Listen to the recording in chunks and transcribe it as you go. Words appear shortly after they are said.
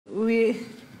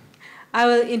I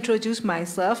will introduce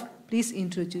myself. Please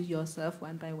introduce yourself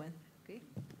one by one. Okay.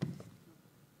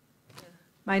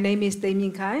 My name is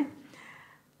Damien Kai.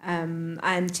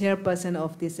 I'm chairperson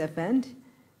of this event.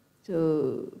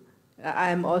 So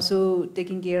I'm also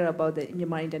taking care about the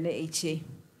Myanmar Internet HA.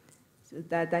 So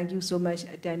thank you so much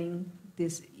for attending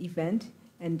this event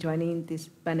and joining this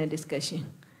panel discussion.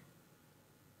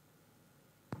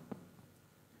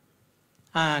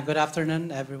 Good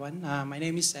afternoon, everyone. My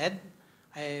name is Ed.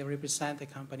 I represent a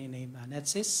company named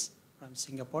Netsys from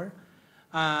Singapore.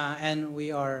 And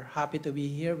we are happy to be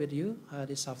here with you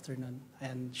this afternoon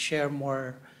and share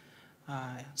more,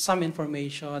 some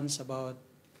information about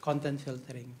content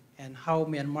filtering and how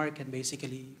Myanmar can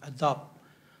basically adopt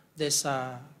these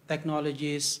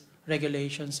technologies,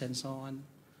 regulations, and so on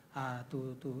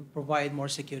to provide more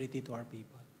security to our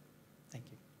people. Thank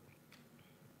you.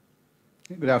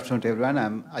 Good afternoon to everyone.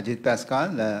 I'm Ajit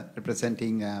Pascal,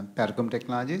 representing Paracom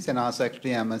Technologies, and also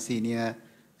actually I'm a senior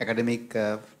academic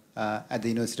at the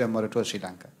University of Moratuwa, Sri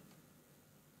Lanka.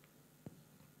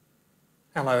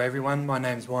 Hello everyone, my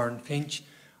name is Warren Finch.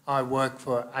 I work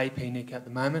for APNIC at the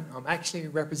moment. I'm actually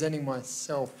representing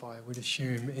myself, I would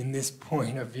assume, in this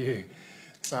point of view.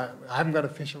 So I haven't got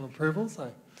official approval,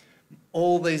 so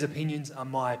all these opinions are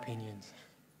my opinions.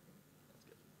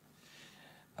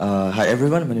 Hi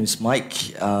everyone, my name is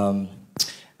Mike. I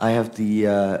have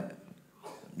the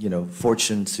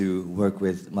fortune to work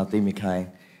with Mate Mikai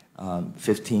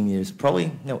 15 years,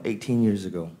 probably 18 years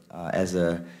ago, as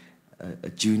a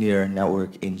junior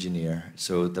network engineer.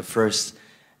 So the first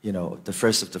of the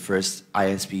first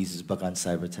ISPs is Bagan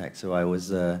Cybertech. So I was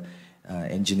an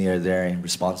engineer there and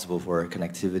responsible for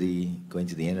connectivity, going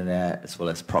to the internet, as well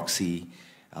as proxy,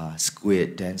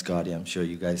 Squid, Dance Guardian. I'm sure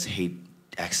you guys hate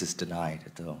access denied,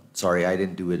 though. Sorry, I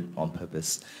didn't do it on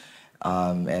purpose.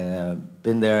 And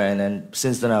been there, and then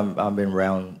since then I've been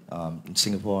around in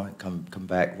Singapore, come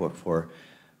back, work for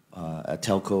a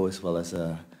telco as well as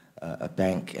a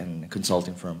bank and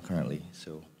consulting firm currently.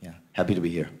 So yeah, happy to be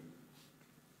here.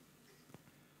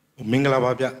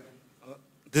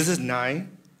 This is Nai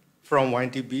from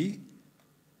YTB.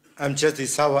 I'm just the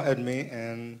server admin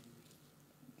and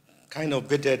kind of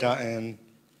big data and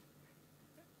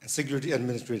security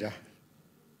administrator.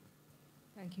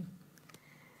 Thank you.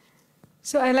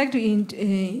 So I'd like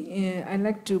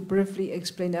to briefly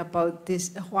explain about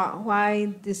this,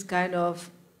 why this kind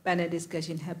of panel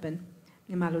discussion happened.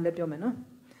 So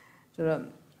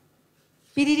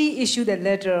PDD issued a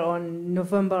letter on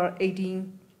November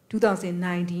 18,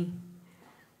 2019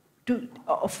 to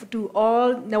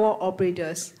all network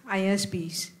operators,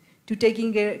 ISPs, to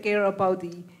taking care about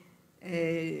the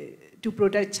to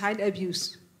protect child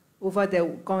abuse over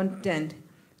the content.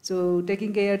 So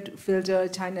taking care to filter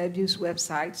child abuse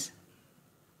websites.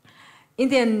 In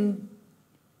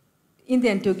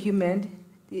the document,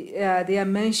 they are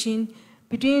mentioned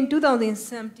between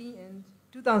 2017 and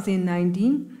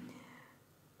 2019,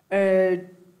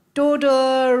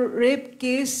 total rape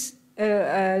case,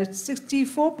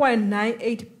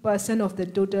 64.98% of the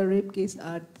total rape case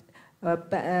are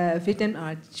victims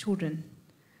are children.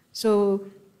 So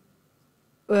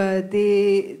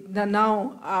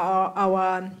now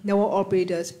our network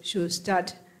operators should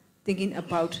start thinking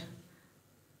about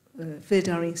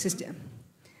filtering system.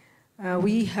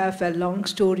 We have a long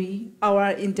story.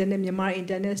 Our internet, Myanmar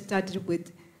internet, started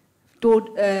with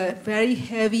very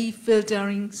heavy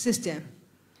filtering system.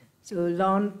 So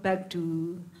long back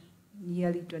to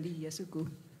nearly 20 years ago.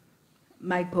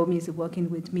 Mike Pomi is working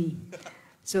with me.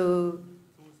 So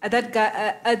that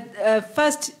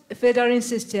first filtering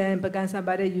system Bagan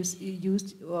Sambada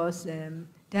used was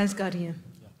Dance Guardian.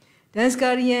 Yeah. Dance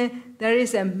Guardian, there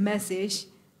is a message,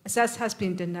 access has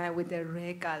been denied with a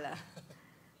red color.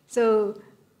 So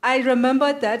I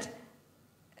remember that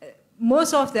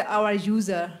most of our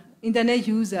internet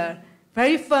user,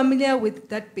 very familiar with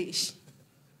that page.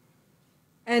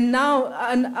 And now,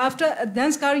 after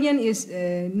Dance Guardian is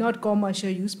not commercial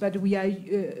use, but we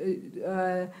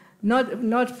are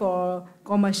not for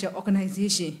commercial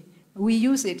organization. We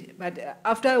use it, but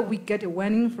after we get a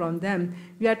warning from them,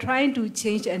 we are trying to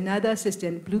change another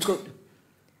system, Blue Code.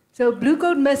 So Blue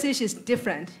Code message is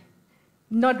different,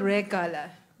 not red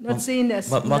color. Not saying as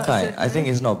Makai, I think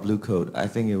it's not Blue Code. I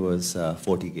think it was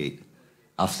FortiGate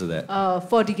after that.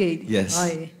 FortiGate. Yes. Oh,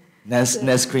 yeah.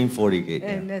 Netscreen FortiGate.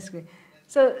 Yeah. Netscreen.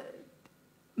 So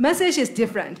message is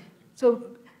different. So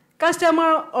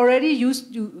customer already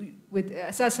used to with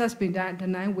access has been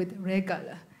denied with red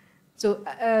color. So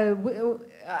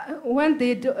when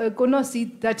they could not see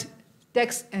that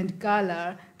text and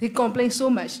color, they complain so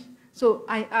much. So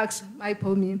I asked my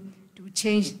Pomi to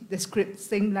change the script,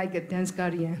 same like a dance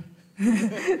guardian.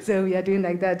 So we are doing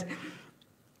like that.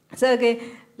 So okay,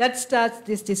 let's start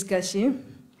this discussion.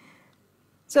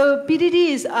 So PDD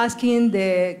is asking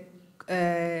the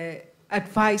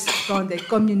advice from the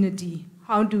community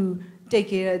how to take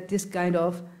care of this kind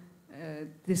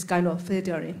of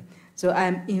filtering. So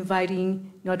I'm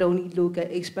inviting not only local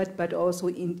experts but also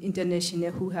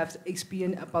international who have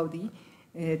experience about the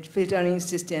filtering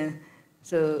system.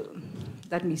 So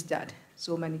let me start.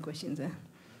 So many questions.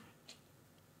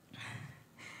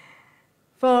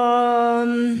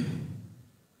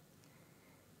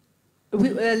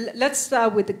 Let's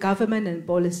start with the government and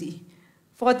policy.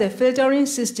 For the filtering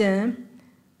system,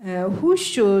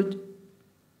 which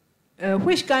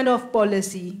kind of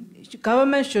policy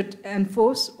government should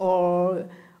enforce or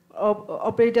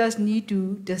operators need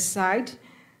to decide?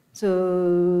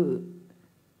 So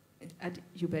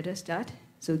you better start.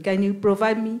 So can you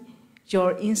provide me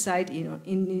your insight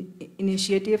in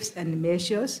initiatives and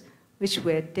measures which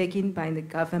were taken by the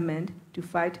government to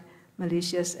fight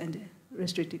malicious and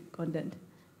restricted content?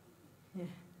 Yeah.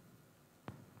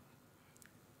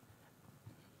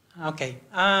 Okay.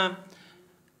 I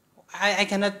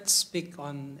cannot speak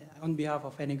on behalf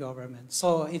of any government.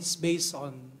 So it's based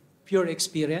on pure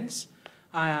experience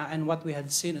and what we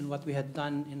had seen and what we had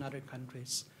done in other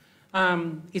countries.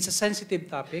 It's a sensitive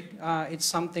topic. It's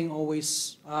something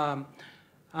always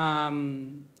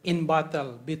in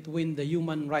battle between the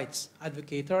human rights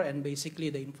advocator and basically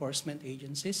the enforcement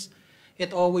agencies.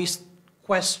 It always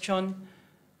questions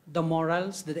the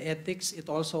morals, the ethics. It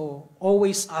also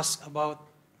always asks about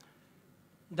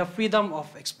the freedom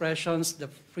of expressions, the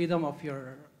freedom of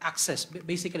your access,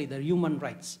 basically the human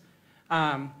rights,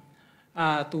 to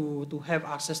have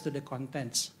access to the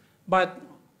contents. But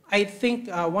I think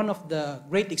one of the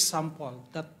great examples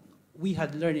that we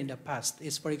had learned in the past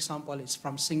is, for example, it's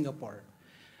from Singapore.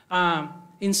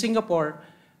 In Singapore,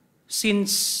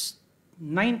 since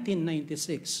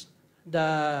 1996,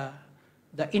 the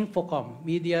Infocom,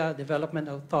 Media Development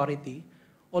Authority,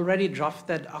 already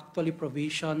drafted actually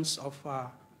provisions of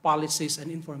policies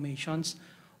and informations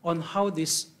on how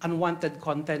this unwanted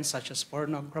content such as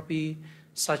pornography,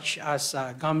 such as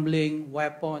gambling,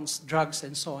 weapons, drugs,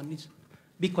 and so on, needs to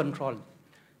be controlled.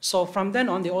 So from then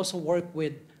on, they also work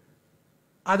with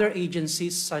other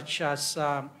agencies such as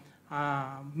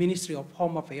Ministry of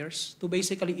Home Affairs to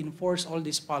basically enforce all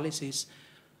these policies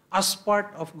as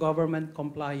part of government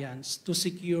compliance to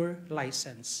secure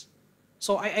license.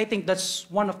 So I think that's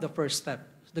one of the first steps.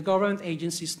 The government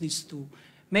agencies needs to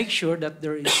make sure that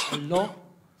there is a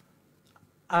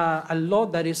law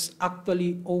that is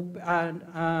actually open,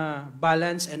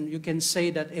 balanced, and you can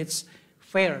say that it's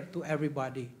fair to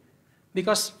everybody.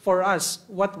 Because for us,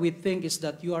 what we think is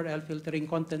that URL filtering,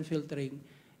 content filtering,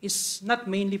 is not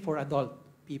mainly for adult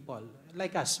people.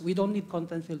 Like us, we don't need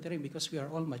content filtering because we are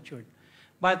all matured.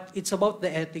 But it's about the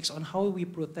ethics on how we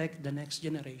protect the next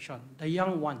generation, the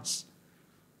young ones.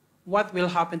 What will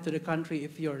happen to the country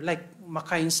if you're, like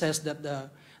Makain says, that the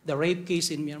rape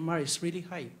case in Myanmar is really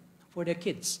high for the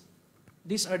kids.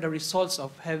 These are the results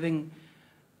of having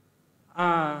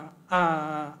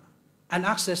an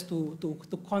access to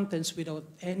contents without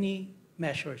any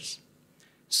measures.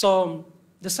 So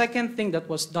the second thing that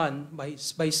was done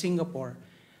by Singapore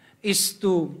is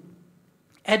to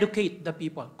educate the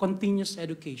people, continuous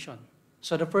education.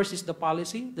 So the first is the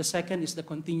policy, the second is the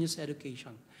continuous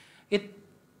education.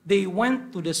 They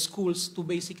went to the schools to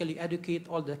basically educate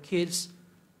all the kids,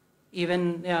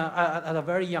 even at a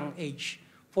very young age,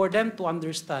 for them to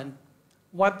understand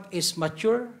what is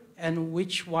mature and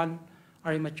which one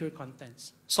are immature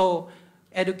contents. So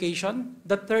education.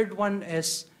 The third one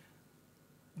is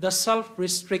the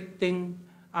self-restricting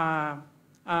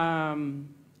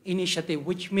initiative,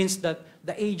 which means that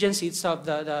the agency itself,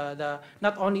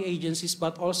 not only agencies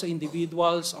but also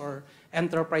individuals or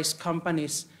enterprise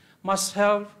companies must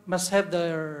have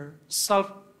their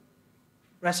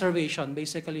self-reservation,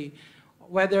 basically,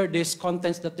 whether these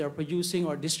contents that they're producing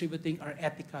or distributing are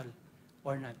ethical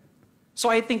or not. So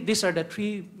I think these are the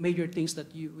three major things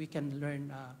that we can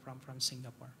learn from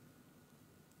Singapore.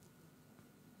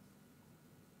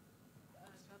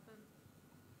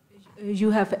 You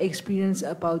have experience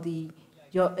about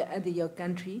your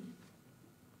country?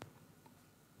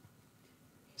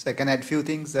 So I can add a few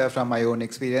things from my own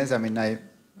experience. I mean, I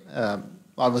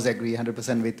almost agree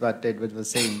 100% with what Edward was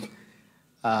saying.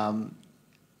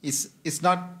 It's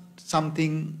not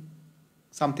something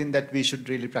that we should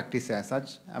really practice as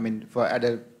such. I mean, for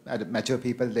adult mature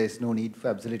people, there's no need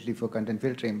absolutely for content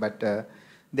filtering, but there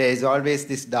is always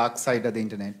this dark side of the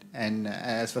internet. And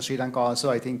as for Sri Lanka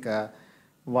also, I think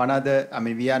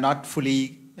we are not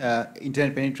fully,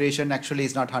 internet penetration actually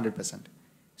is not 100%.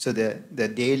 So the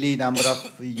daily number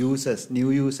of users,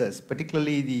 new users,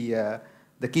 particularly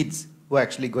the kids who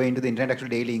actually go into the internet actually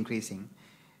daily increasing.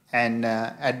 And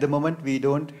at the moment, we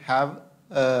don't have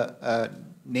a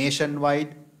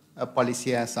nationwide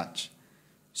policy as such.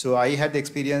 So I had the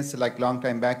experience like long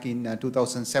time back in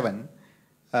 2007.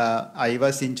 I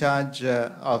was in charge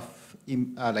of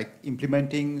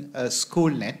implementing a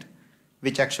SchoolNet,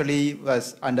 which actually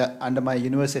was under my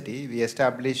university. We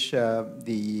established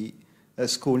the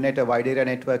SchoolNet, a wide area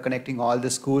network connecting all the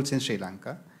schools in Sri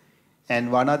Lanka.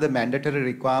 And one of the mandatory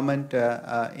requirement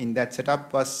in that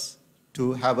setup was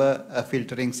to have a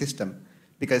filtering system,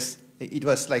 because it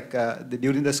was like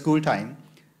during the school time,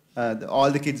 all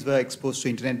the kids were exposed to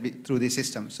internet through the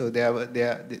system. So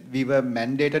we were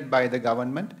mandated by the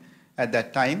government at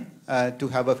that time to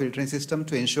have a filtering system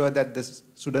to ensure that the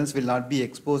students will not be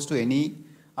exposed to any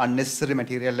unnecessary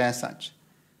material as such.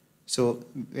 So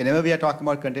whenever we are talking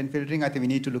about content filtering, I think we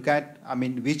need to look at,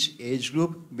 which age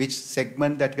group, which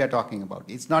segment that we are talking about.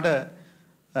 It's not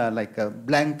like a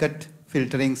blanket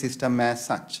filtering system as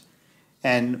such.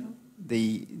 And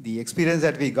the experience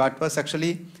that we got was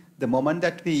actually the moment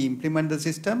that we implement the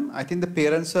system, I think the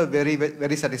parents were very,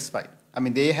 very satisfied.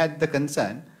 They had the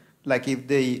concern, like if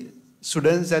the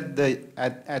students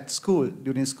at school,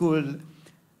 during school,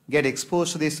 get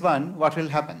exposed to this one, what will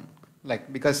happen?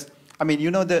 Because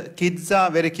the kids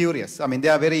are very curious. They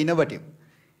are very innovative,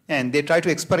 and they try to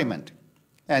experiment.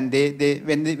 And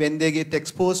when they get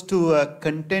exposed to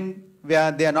content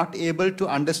where they are not able to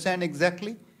understand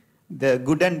exactly the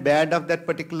good and bad of that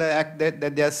particular act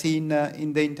that they are seeing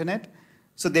in the internet,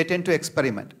 so they tend to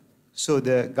experiment. So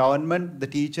the government, the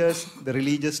teachers, the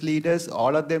religious leaders,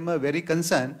 all of them are very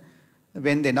concerned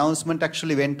when the announcement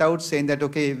actually went out saying that,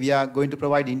 okay, we are going to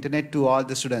provide internet to all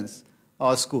the students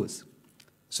or schools.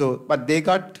 So, but they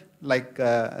got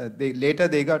later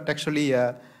they got actually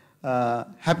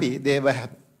happy. They were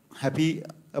happy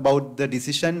about the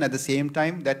decision at the same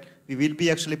time that we will be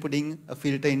actually putting a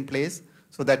filter in place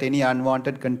so that any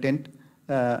unwanted content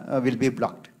will be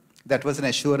blocked. That was an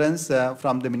assurance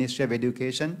from the Ministry of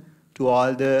Education to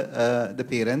all the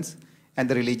parents and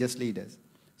the religious leaders.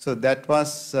 So that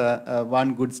was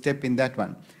one good step in that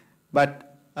one.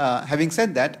 But having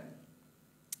said that,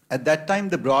 at that time,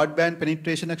 the broadband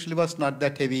penetration actually was not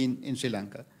that heavy in Sri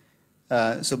Lanka.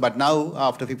 But now,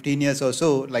 after 15 years or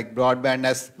so, broadband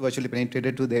has virtually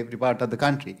penetrated to every part of the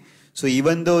country. So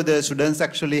even though the students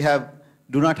actually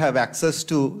do not have access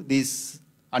to this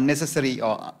unnecessary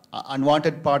or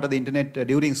unwanted part of the internet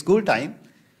during school time,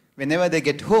 whenever they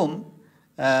get home,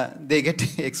 they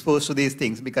get exposed to these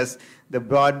things because the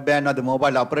broadband or the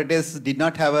mobile operators did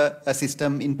not have a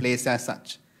system in place as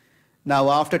such.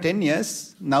 Now, after 10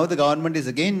 years, now the government is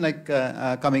again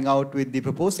coming out with the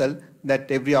proposal that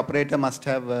every operator must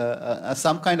have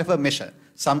some kind of a measure,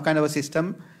 some kind of a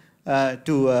system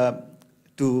to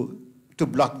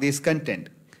block this content.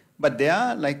 But there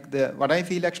are what I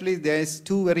feel actually there is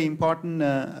two very important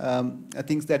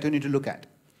things that you need to look at.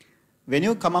 When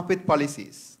you come up with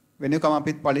policies,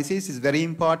 it's very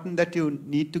important that you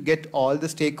need to get all the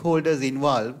stakeholders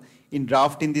involved in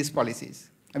drafting these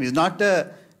policies. It's not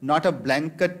a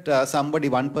blanket,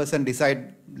 one person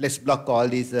decide, let's block all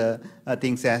these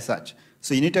things as such.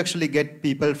 So you need to actually get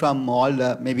people from all,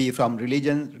 maybe from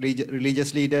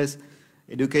religious leaders,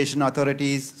 education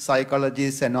authorities,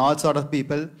 psychologists, and all sort of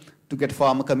people to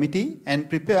form a committee and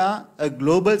prepare a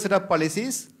global set of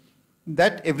policies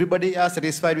that everybody are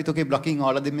satisfied with, okay, blocking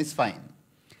all of them is fine.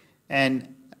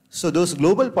 And so those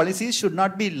global policies should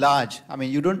not be large.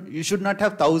 You should not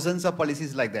have thousands of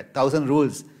policies like that, 1,000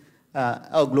 rules.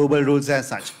 Or global rules as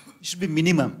such. It should be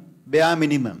minimum, bare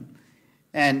minimum.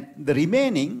 And the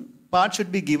remaining part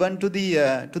should be given to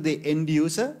the end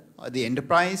user or the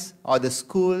enterprise or the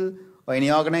school or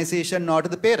any organization or to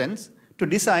the parents to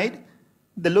decide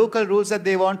the local rules that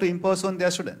they want to impose on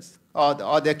their students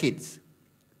or their kids.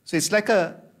 So it's like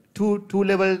a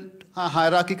two-level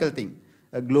hierarchical thing.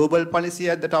 A global policy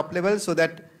at the top level so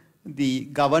that the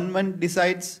government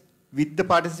decides with the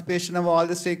participation of all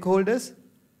the stakeholders,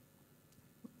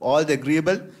 all the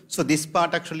agreeable. So this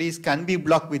part actually can be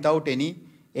blocked without any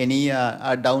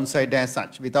downside as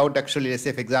such. Without actually, let's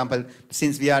say, for example,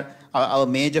 since our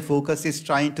major focus is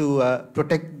trying to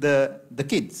protect the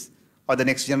kids or the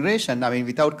next generation.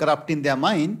 Without corrupting their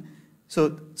mind.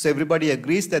 So everybody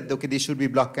agrees that okay, this should be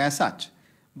blocked as such.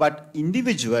 But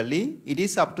individually, it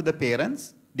is up to the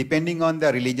parents, depending on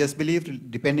their religious belief,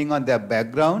 depending on their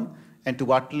background, and to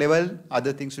what level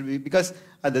other things should be. Because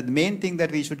the main thing that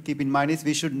we should keep in mind is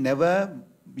we should never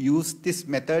use this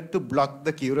method to block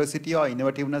the curiosity or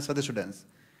innovativeness of the students.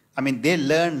 I mean, they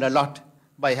learn a lot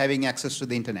by having access to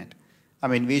the internet. I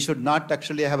mean, we should not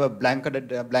actually have a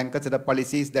blanket set of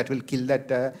policies that will kill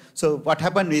that. So what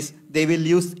happens is they will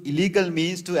use illegal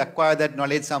means to acquire that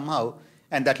knowledge somehow,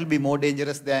 and that will be more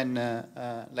dangerous than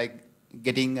like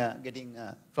getting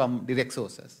from direct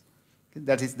sources.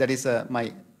 That is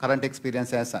my current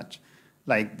experience as such.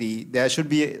 Like there should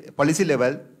be a policy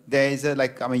level. There is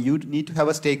you need to have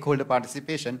a stakeholder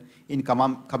participation in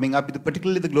coming up with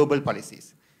particularly the global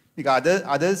policies, because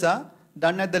others are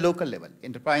done at the local level,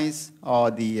 enterprise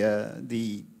or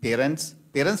the parents.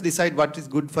 Parents decide what is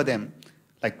good for them,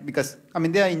 like, because I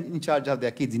mean they are in charge of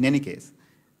their kids in any case.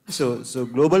 So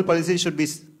global policy should be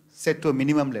set to a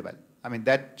minimum level. I mean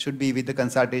that should be with the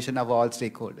consultation of all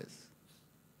stakeholders.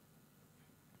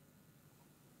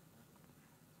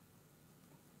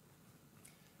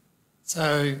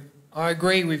 So I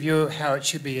agree with you how it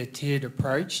should be a tiered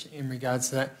approach in regards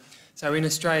to that. So in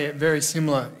Australia, very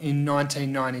similar, in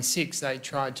 1996, they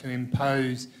tried to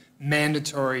impose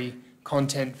mandatory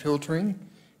content filtering.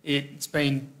 It's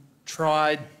been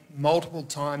tried multiple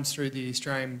times through the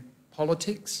Australian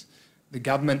politics. The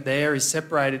government there is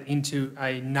separated into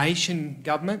a nation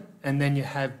government, and then you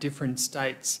have different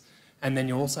states, and then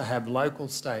you also have local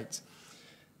states.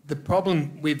 The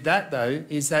problem with that, though,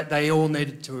 is that they all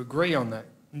needed to agree on that.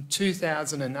 In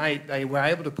 2008, they were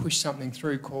able to push something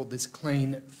through called this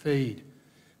clean feed.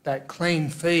 That clean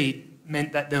feed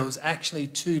meant that there was actually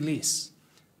two lists.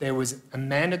 There was a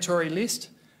mandatory list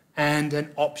and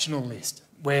an optional list,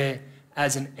 where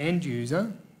as an end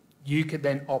user, you could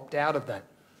then opt out of that.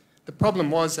 The problem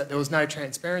was that there was no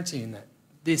transparency in that.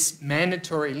 This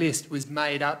mandatory list was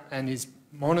made up and is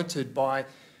monitored by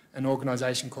an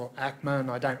organisation called ACMA,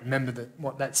 and I don't remember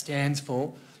what that stands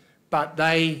for, but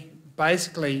they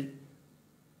basically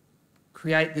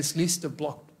create this list of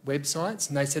blocked websites,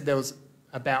 and they said there was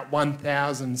about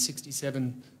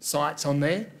 1,067 sites on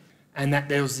there, and that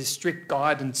there was this strict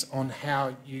guidance on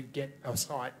how you get a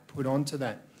site put onto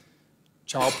that.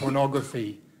 Child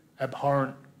pornography,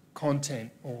 abhorrent content,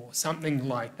 or something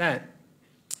like that.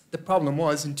 The problem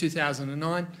was, in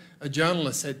 2009, a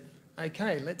journalist said,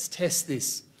 okay, let's test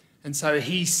this. And so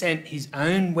he sent his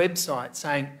own website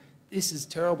saying, this is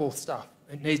terrible stuff,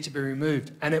 it needs to be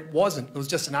removed. And it wasn't. It was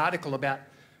just an article about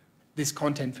this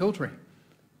content filtering.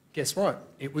 Guess what?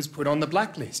 It was put on the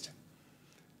blacklist.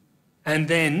 And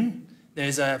then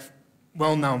there's a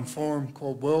well-known forum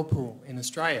called Whirlpool in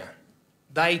Australia.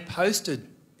 They posted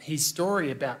his story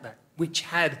about that, which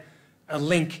had a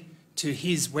link to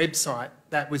his website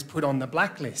that was put on the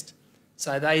blacklist.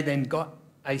 So they then got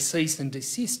a cease and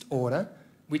desist order,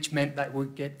 which meant they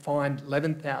would get fined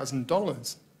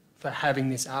 $11,000 for having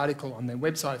this article on their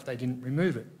website if they didn't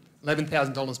remove it.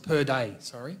 $11,000 per day,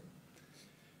 sorry.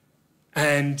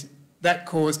 And that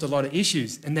caused a lot of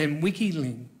issues. And then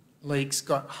WikiLeaks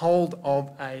got hold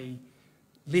of a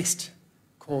list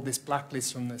called this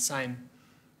blacklist from the same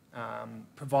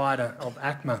provider of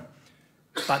ACMA,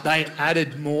 but they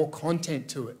added more content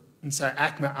to it. And so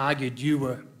ACMA argued you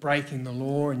were breaking the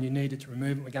law and you needed to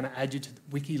remove it. We're going to add you to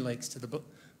WikiLeaks, to the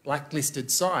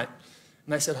blacklisted site.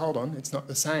 And they said, hold on, it's not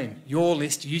the same. Your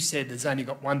list, you said there's only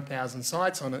got 1,000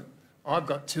 sites on it. I've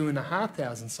got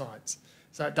 2,500 sites.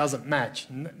 So it doesn't match,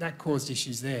 and that caused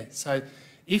issues there. So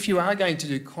if you are going to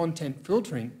do content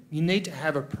filtering, you need to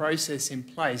have a process in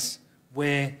place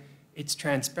where it's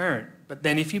transparent. But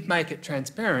then if you make it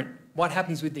transparent, what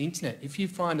happens with the internet? If you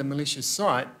find a malicious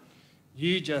site,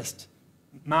 you just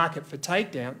mark it for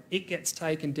takedown, it gets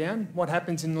taken down. What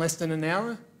happens in less than an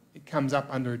hour? It comes up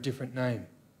under a different name.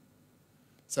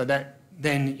 So that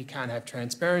then you can't have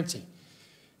transparency.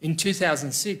 In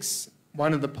 2006,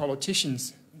 one of the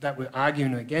politicians that were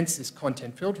arguing against this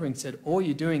content filtering said, all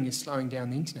you're doing is slowing down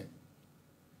the internet,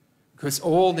 because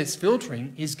all this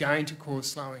filtering is going to cause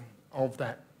slowing of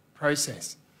that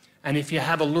process. And if you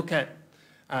have a look at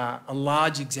a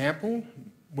large example,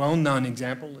 well-known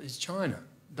example is China.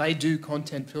 They do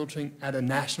content filtering at a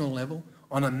national level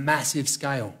on a massive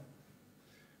scale.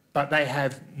 But they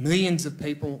have millions of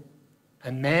people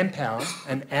and manpower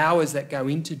and hours that go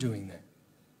into doing that.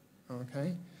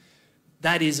 Okay?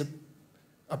 That is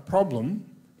a problem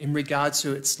in regards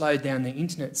to it slowed down the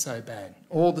internet so bad.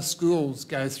 All the schools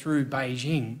go through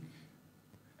Beijing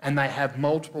and they have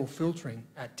multiple filtering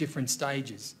at different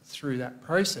stages through that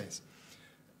process.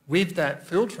 With that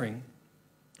filtering,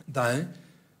 though,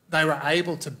 they were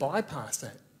able to bypass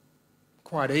that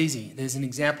quite easy. There's an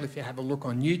example, if you have a look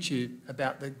on YouTube,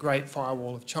 about the Great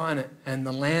Firewall of China and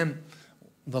the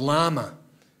llama.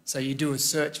 So you do a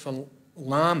search for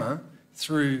llama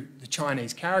through the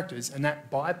Chinese characters, and that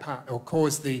bypass or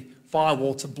caused the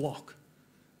firewall to block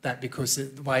that because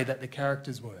of the way that the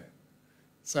characters were.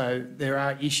 So there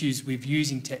are issues with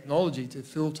using technology to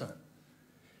filter.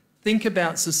 Think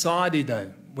about society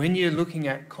though. When you're looking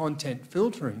at content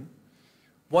filtering,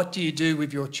 what do you do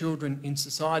with your children in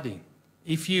society?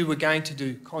 If you were going to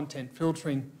do content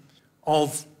filtering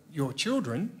of your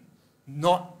children,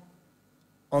 not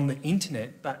on the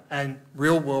internet, but and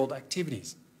real world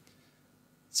activities.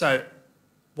 So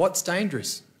what's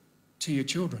dangerous to your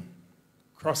children?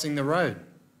 Crossing the road.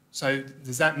 So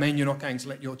does that mean you're not going to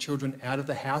let your children out of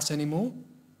the house anymore?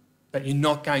 That you're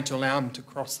not going to allow them to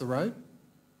cross the road?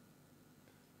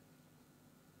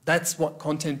 That's what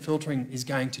content filtering is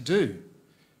going to do.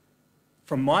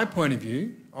 From my point of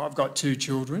view, I've got 2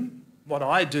 children. What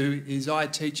I do is I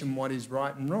teach them what is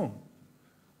right and wrong.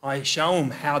 I show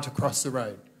them how to cross the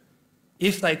road.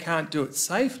 If they can't do it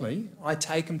safely, I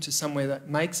take them to somewhere that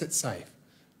makes it safe.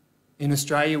 In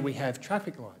Australia, we have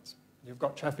traffic lights. You've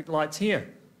got traffic lights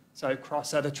here. So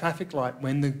cross at a traffic light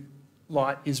when the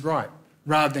light is right,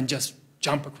 rather than just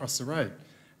jump across the road.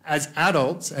 As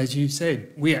adults, as you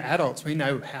said, we are adults, we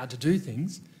know how to do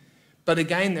things. But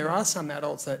again, there are some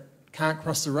adults that can't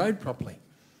cross the road properly.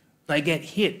 They get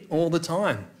hit all the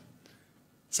time.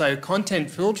 So content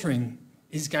filtering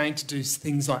is going to do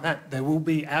things like that. There will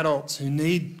be adults who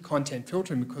need content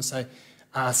filtering because they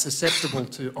are susceptible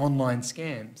to online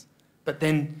scams. But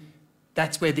then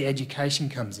that's where the education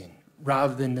comes in,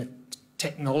 rather than the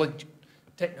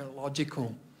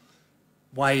technological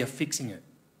way of fixing it.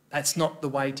 That's not the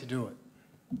way to do it.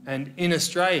 And in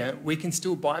Australia, we can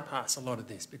still bypass a lot of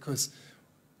this because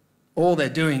all they're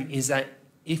doing is that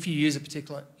if you use a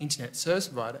particular internet service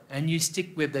provider and you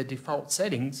stick with their default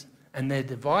settings and their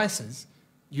devices,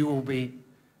 you will be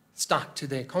stuck to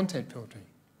their content filtering.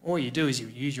 All you do is you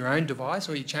use your own device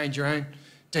or you change your own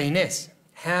DNS.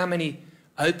 How many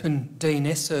open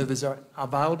DNS servers are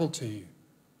available to you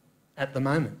at the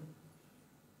moment?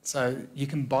 So you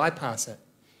can bypass it.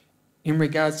 In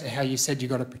regards to how you said you've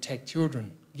got to protect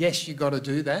children, yes, you've got to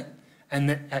do that.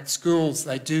 And at schools,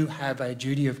 they do have a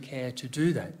duty of care to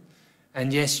do that.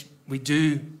 And yes, we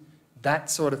do that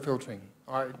sort of filtering.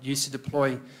 I used to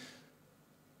deploy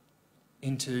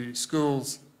into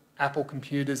schools Apple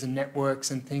computers and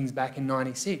networks and things back in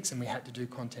 '96, and we had to do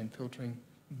content filtering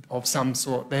of some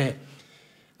sort there.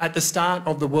 At the start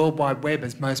of the World Wide Web,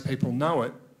 as most people know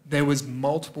it, there was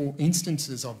multiple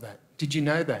instances of that. Did you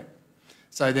know that?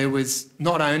 So there was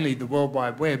not only the World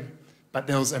Wide Web, but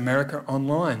there was America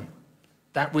Online.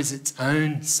 That was its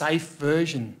own safe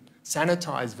version,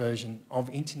 sanitised version of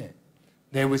internet.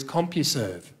 There was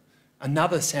CompuServe,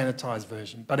 another sanitised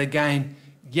version. But again,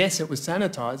 yes, it was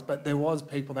sanitised, but there was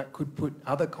people that could put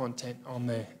other content on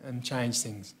there and change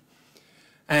things.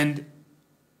 And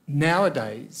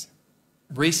nowadays,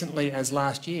 recently as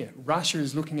last year, Russia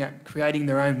is looking at creating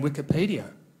their own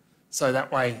Wikipedia, so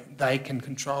that way they can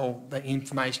control the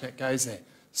information that goes there.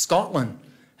 Scotland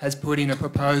has put in a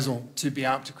proposal to be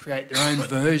able to create their own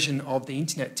version of the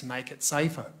internet to make it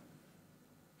safer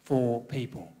for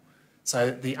people. So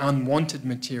the unwanted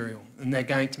material, and they're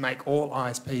going to make all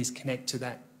ISPs connect to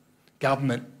that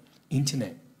government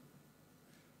internet.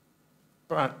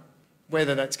 But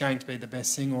whether that's going to be the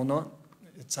best thing or not,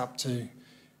 it's up to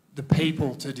the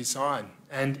people to decide.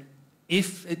 And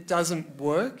if it doesn't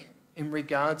work in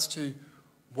regards to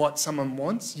what someone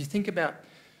wants, you think about,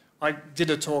 I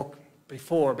did a talk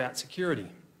before about security.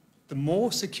 The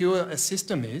more secure a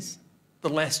system is, the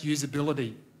less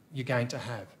usability you're going to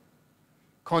have.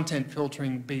 Content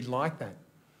filtering be like that.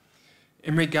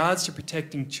 In regards to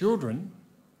protecting children,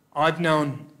 I've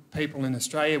known people in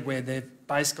Australia where they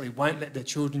basically won't let their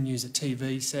children use a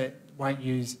TV set, won't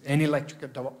use any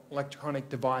electronic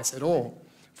device at all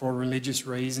for religious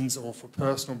reasons or for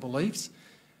personal beliefs.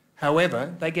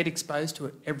 However, they get exposed to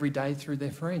it every day through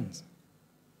their friends.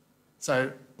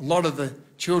 So a lot of the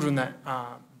children that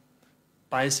are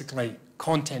basically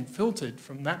content filtered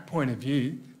from that point of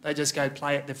view, they just go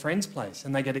play at their friend's place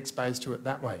and they get exposed to it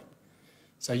that way.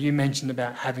 So you mentioned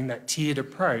about having that tiered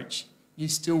approach, you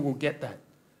still will get that.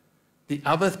 The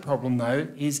other problem though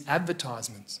is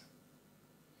advertisements.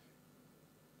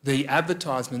 The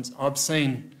advertisements, I've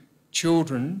seen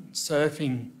children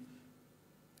surfing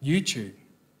YouTube,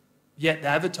 yet the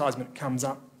advertisement comes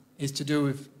up is to do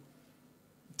with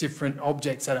different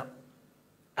objects that are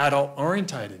adult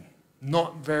orientated.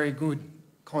 Not very good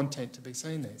content to be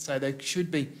seen there. So there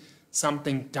should be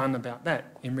something done about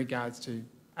that in regards to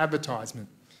advertisement.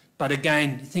 But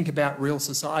again, think about real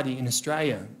society in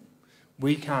Australia.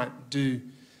 We can't do,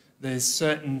 there's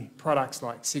certain products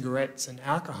like cigarettes and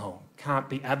alcohol can't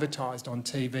be advertised on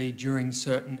TV during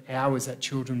certain hours that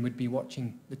children would be watching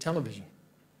the television.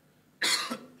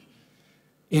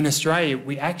 In Australia,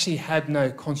 we actually have no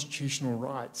constitutional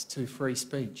rights to free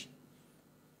speech.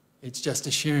 It's just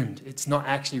assumed. It's not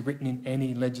actually written in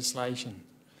any legislation.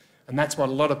 And that's what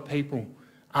a lot of people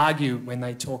argue when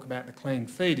they talk about the clean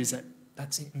feed, is that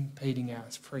that's impeding our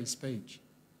free speech.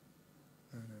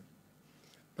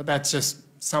 But that's just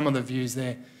some of the views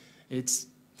there. It's,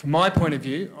 from my point of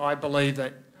view, I believe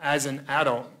that as an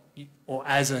adult or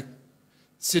as a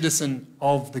citizen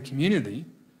of the community,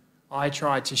 I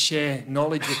try to share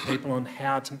knowledge with people on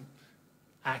how to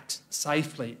act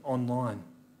safely online,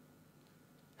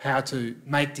 how to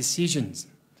make decisions.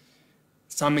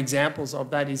 Some examples of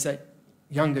that is that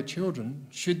younger children,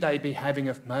 should they be having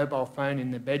a mobile phone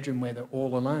in their bedroom where they're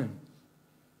all alone,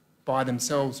 by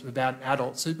themselves without an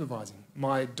adult supervising?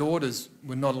 My daughters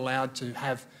were not allowed to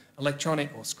have electronic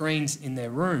or screens in their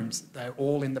rooms. They're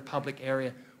all in the public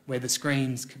area where the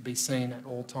screens could be seen at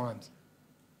all times,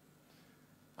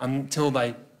 until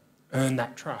they earn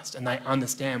that trust and they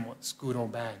understand what's good or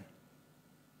bad.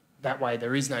 That way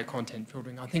there is no content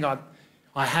filtering. I think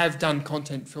I have done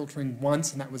content filtering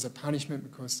once, and that was a punishment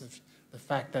because of the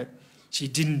fact that she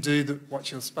didn't do what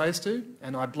she was supposed to,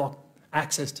 and I blocked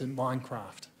access to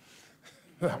Minecraft.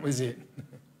 That was it.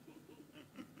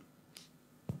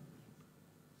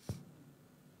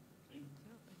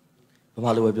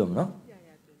 What do you want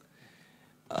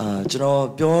to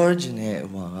know? George,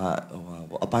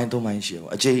 a pint of my show.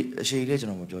 A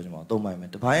general George, don't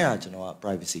mind the Paya,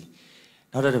 privacy.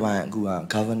 Not that I go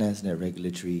governance and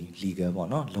regulatory, legal,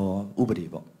 law,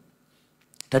 Uberibo.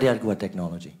 That I go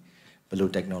technology, below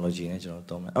technology and general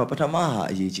domain. Oh, but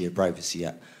Amaha, privacy.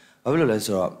 I will let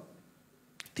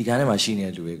the kind of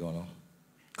machine do we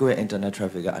go internet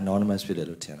traffic, anonymous with the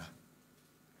lieutenant.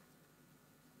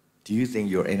 Do you think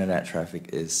your internet traffic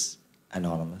is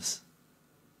anonymous?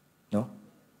 No?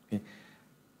 Okay.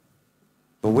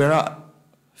 But we're not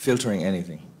filtering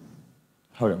anything.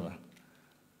 Hold on.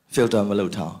 Filter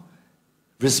Malota.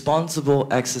 Responsible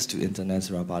access to internet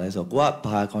so what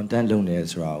content loan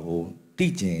is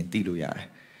teaching Tilu Yare.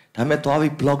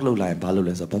 Tametwabi blog low line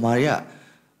Palula Pomaria.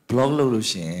 Blog low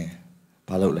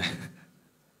Palula.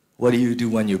 What do you do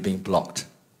when you're being blocked?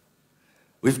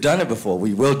 We've done it before,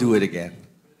 we will do it again.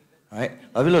 Right?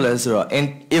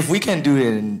 And if we can do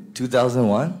it in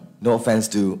 2001, no offense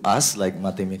to us, like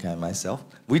Matemika and myself,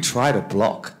 we tried to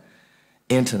block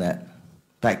internet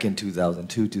back in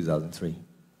 2002, 2003.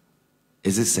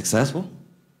 Is it successful?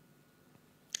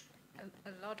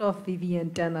 A lot of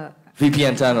VPN tunnel.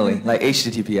 VPN tunneling, like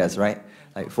HTTPS, right?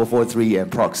 Like 443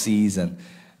 and proxies and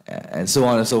so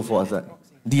on and so forth.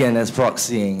 DNS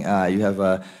proxying, you have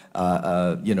a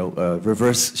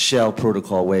reverse shell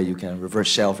protocol where you can reverse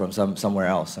shell from somewhere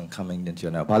else and coming into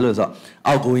your network.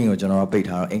 Outgoing or general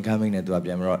beta, incoming into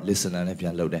a listen and if you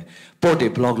load it. Port a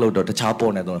blog load or the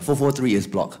chapo net 443 is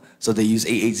blocked. So they use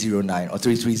 8809 or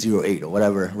 3308 or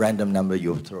whatever random number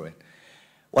you throw in.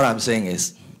 What I'm saying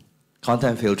is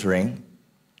content filtering,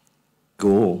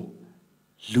 go,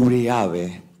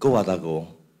 luriave, go adago.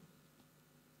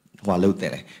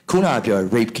 Kuna a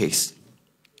rape case,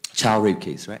 child rape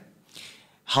case, right?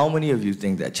 How many of you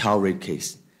think that child rape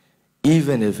case,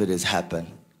 even if it has happened,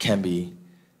 can be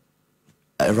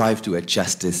arrived to a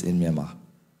justice in Myanmar?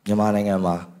 Myanmar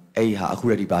nangama ha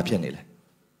akurati ba phit ne le.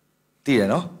 Ti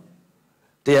no?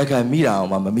 Taya kan mi da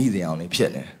ma ma mi tin aung ni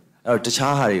phit ne. Aw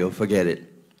tacha haတွေကို forget it.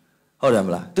 ဟုတ်တယ်မ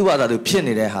လားသူ့ဘာသာသူဖြစ်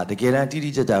နေတဲ့ဟာတကယ်တမ်းတိတိ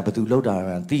ကျကျဘယ်သူလောက်တာ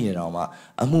လဲသိရင်တော့မှ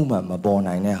အမှုမှန်မပေါ်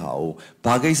နိုင်တဲ့ဟာကို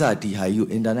ဘာကိစ္စဒီဟာကြီးကို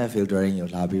internet filtering ကို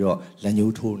လာပြီးတော့လက်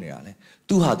ညှိုးထိုးနေတာလေ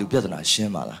သူ့ဟာသူပြဿနာရှ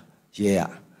င်းပါလားရဲရ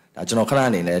ဒါကျွန်တော်ခဏ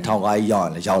အနေနဲ့ထောင်ကားကြီးရောက်ရ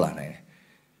င်လည်းရောက်လာနိုင်တယ်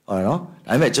ဟုတ်တယ်နော်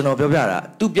ဒါပေမဲ့ကျွန်တော်ပြောပြတာ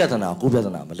သူ့ပြဿနာကိုပြဿ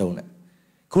နာမလုံးနဲ့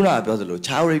ခုနကပြောသလို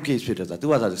child rape case ဖြစ်တယ်ဆိုတာသူ့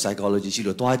ဘာသာသူ psychology ရှိ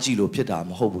လို့တွားကြည့်လို့ဖြစ်တာ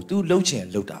မဟုတ်ဘူးသူလှုပ်ချင်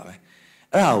လှုပ်တာပဲ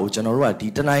အဲ့ဒါကိုကျွန်တော်တို့ကဒီ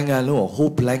တနိုင်ငံလုံးကို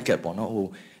whole blanket ပေါ့နော်ဟို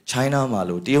China မှာ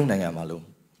လို့တရုတ်နိုင်ငံမှာလို့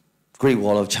Great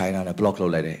Wall of China နဲ့ block လု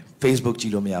ပ်လိုက်တယ် Facebook ကြ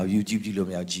ည့်လို့မရဘူး YouTube ကြည့်လို့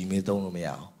မရဘူး Gmail သုံးလို့မရ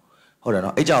ဘူးဟုတ်တယ်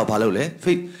နော်အဲ့ကြောင့်ဘာလုပ်လဲ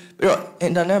ပြီးတော့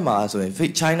internet မှာဆိုရင်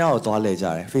China ကိုသွားလဲကြ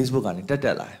တယ် Facebook ကနေတ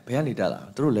က်လာတယ်ဘယ်ကနေတက်လာ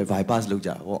သူတို့လည်း bypass လုပ်ကြ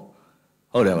တာပေါ့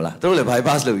ဟုတ်တယ်မလားသူတို့လည်း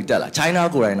bypass လုပ်ပြီးတက်လာ China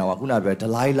ကိုယ်တိုင်တော့ခုနပြော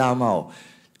Dalai Lama ကို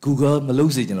Google မလု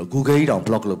ပ်စေချင်လို့ Google ကြီးတောင်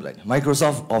block လုပ်လိုက်တယ်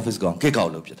Microsoft Office ကောင် kick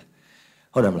out လုပ်ဖြစ်တယ်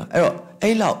ဟုတ်တယ်မလားအဲ့တော့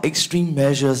အဲ့လောက် extreme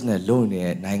measures နဲ့လုပ်နေ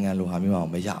တဲ့နိုင်ငံလိုဟာမျိုးအော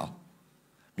င်မရအောင်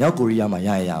မြောက်ကိုရီးယားမှာရ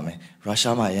မယ်ရု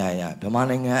ရှားမှာရမြန်မာ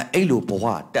နိုင်ငံအဲ့လိုဘဝ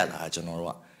တက်လာကျွန်တော်တို့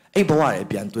ကအဲ့ဘဝတွေ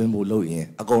ပြန်သွင်းဖို့လုပ်ရင်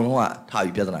အကုန်လုံးကထား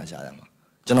ပြီးပြဿနာရှာတယ်မှာ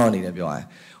ကျွန်တော်အနေနဲ့ပြောရရင်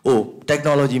ဟို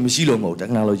technology မရှိလို့မဟုတ်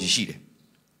technology ရှိတယ်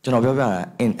ကျွန်တော်ပြောပြတာ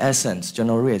in essence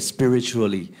ကျွန်တော်တို့ရဲ့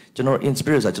spiritually ကျွန်တော် in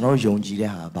spirit ဆိုကျွန်တော်တို့ယုံကြည်တဲ့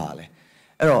ဟာပါလေ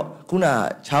အဲ့တော့ခုန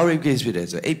child rape case ဖြစ်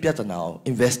တယ်ဆိုအဲ့ပြဿနာကို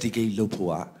investigate လုပ်ဖို့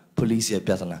က police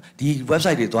ရဲ့ပြဿနာဒီ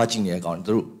website တွေသွားကြည့်နေတဲ့အ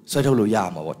ကောင်သူတို့ဆွဲထုတ်လို့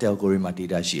ရမှာပေါ့ Telgori မှာ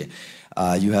data ရှိတယ်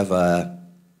you have a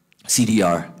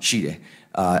CDR ရှိတယ်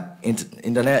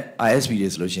internet ISP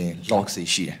တွေဆိုလို့ရှိရင် logs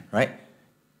တွေရှိတယ် right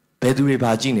ဘယ်သူတွေ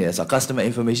ဘာကြည့်နေလဲဆိုတော့ customer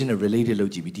information နဲ့ related လု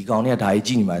ပ်ကြည့်ပြီးဒီကောင်တွေကဒါကြီးကြ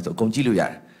ည့်နေမှာဆိုအကုန်ကြည့်လို့ရ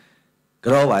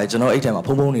တယ်ကြောပါကျွန်တော်အဲ့ထဲမှာ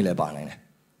ဖုံဖုံနေလဲပါနိုင်တယ်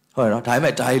ဟုတ်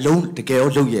တယ်နော်ဒါပေမဲ့ဒါကြီးလုံးတကယ်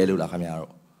ရောလုပ်ရဲလို့လား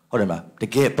ခင်ဗျားတို့ဟုတ်တယ်မလား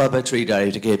တကယ် perpetrator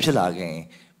တွေတကယ်ဖြစ်လာခင်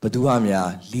ဘယ်သူမှများ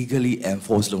legally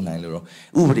enforce လုပ်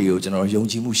နိုင်လို့တော့ဥပဒေကိုကျွန်တော်ယုံ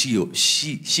ကြည်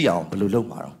မှုရှိအောင်ဘယ်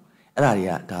လိုလုပ်မှာတော့အဲ့ဒါတွေ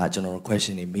ကဒါကျွန်တော်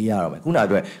question တွေမေးရတော့မယ်ခုနအ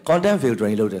တွက် content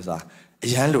filtering လုပ်တယ်ဆိုတာ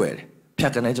အရန်လွယ်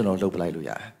တယ်ဖြတ်ကနေကျွန်တော်လုပ်ပ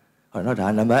လိုက်လို့ရ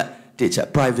တယ်ဟုတ်နော်ဒါနံပါတ်1ချက်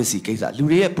privacy ကိစ္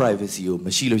စလူတွေရဲ့ privacy ကိုမ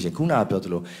ရှိလို့ရှင်ခုနကပြောသ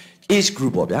လို age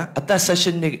group ပေါ့ဗျာအသက်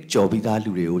session နှစ်ကျော်ပြီးသား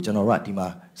လူတွေကိုကျွန်တော်တို့ကဒီမှာ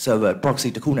server proxy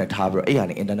တစ်ခုနဲ့ထားပြီးတော့အဲ့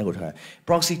ရနေ internet ကိုထားတယ်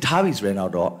proxy ထားပြီဆိုရင်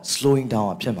တော့ slowing down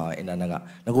ဖြစ်မှာပဲ internet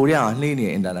ကငကိုတွေကနှိမ့်နေ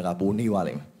internet ကပိုနှိမ့်သွား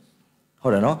လိမ့်မယ်ဟု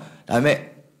တ်တယ်နော်ဒါပေမဲ့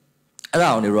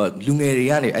အဲ့ဒါအောင်နေတော့လူငယ်တွေ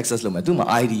ကနေ access လုပ်မယ်သူ့မှာ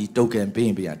ID token ပေးရ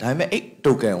င်ပေးရဒါပေမဲ့အဲ့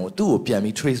token ကိုသူ့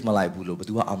ကိုပြန်ပြီး trace မလိုက်ဘူးလို့ဘယ်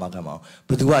သူကအာမခံမအောင်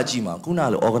ဘယ်သူကကြည့်မှာခု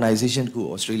နလို organization တခု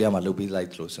Australia မှာလုပ်ပေး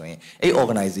လိုက်လို့ဆိုရင်အဲ့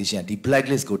organization ဒီ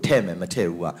blacklist ကိုထည့်မယ်မထ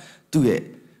ည့်ဘူးကသူ့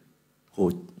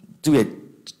ရဲ့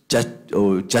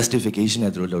justification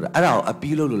နဲ့သူတို့လုပ်တာအဲ့ဒါကို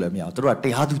appeal လုပ်လို့လည်းမရအောင်သူတို့က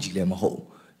တရားသူကြီးလည်း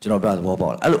မဟုတ်ကျွန်တော်ပြောသဘော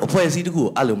ပေါက်လားအဲ့လိုအဖွဲ့အစည်းတခုကို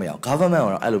အဲ့လိုမရအောင် government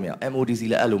ကတော့အဲ့လိုမရအောင် MODC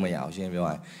လည်းအဲ့လိုမရအောင်ရှင်းပြော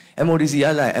ရရင် MODC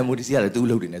ကလည်း MODC ကလည်းသူ့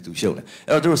လုပ်တယ်နဲ့သူရှုပ်တယ်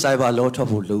အဲ့တော့သူတို့ cyber law ထွက်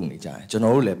ဖို့လုပ်နေကြတယ်ကျွန်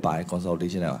တော်တို့လည်းပါတယ်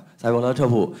consultation ထဲမှာ cyber law ထွက်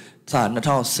ဖို့စ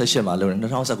2018မှာလုပ်တယ်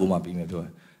2019မှာပြီးမယ်ပြော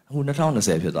တယ်အခု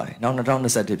2020ဖြစ်သွားတယ်နောက်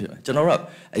2021ဖြစ်မယ်ကျွန်တော်တို့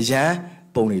အရန်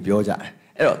ပုံတွေပြောကြ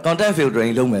တယ်အဲ့တော့ content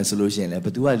filtering လုပ်မယ်ဆိုလို့ရှိရင်လည်း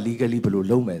ဘယ်သူက legally ဘယ်လို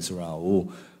လုပ်မယ်ဆိုတာ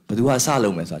ကိုဘယ်သူကစလု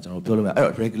ပ်မယ်ဆိုတာကျွန်တော်ပြောလို့မရအဲ့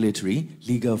တော့ regulatory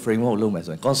legal framework လုပ်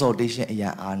မယ်ဆိုရင် consultation အရ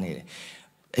န်အားနေတယ်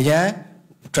အရန်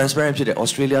transparent ဖြစ်တဲ့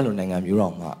Australia လိုနိုင်ငံ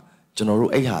မျိုးတော့မှကျွန်တော်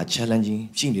တို့အဲ့ဟာ challenging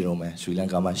ရှိနေတော့မယ် Sri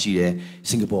Lanka မှာရှိတယ်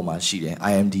Singapore မှာရှိတယ်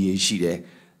IMDA ရှိတယ်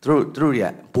သူတို့တွေက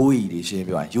ဘိုးကြီးတွေရှင်း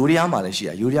ပြောရင် Yodia မှာလည်းရှိ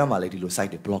တယ် Yodia မှာလည်းဒီလို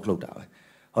site တွေ block လုပ်တာပဲ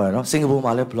ဟုတ်တယ်နော် Singapore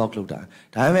မှာလည်း block လုပ်တာ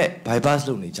ဒါပေမဲ့ bypass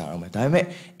လုပ်နေကြတော့မယ်ဒါပေမဲ့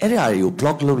အဲ့ဒီအရာတွေကို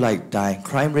block လုပ်လိုက်တိုင်း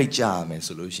crime rate ကျရမယ်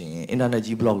ဆိုလို့ရှိရင် internet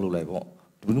ကြီး block လုပ်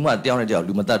လိုက်ပေါ့ဘယ်သူမှတယောက်နဲ့တ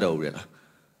ယောက်လူမတတ်တော့ဘူးလေ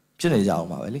လားဖြစ်နေကြအောင်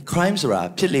ပါပဲလေ crime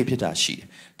ဆိုတာဖြစ်လေဖြစ်တာရှိ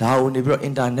တယ်ဒါကိုနေပြီးတော့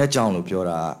internet ကြော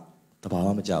င့်လို့ပြောတာတဘာ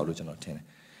မှမကြောက်လို့ကျွန်တော်ထင်တယ်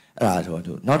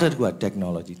အဲ့ဒါတော့နောက်တစ်ခုက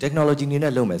technology နေ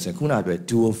နဲ့လုပ်မယ်ဆိုရင်ခုနပြော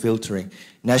dual filtering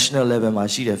national level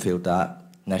မှာရှိတဲ့ filter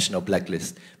national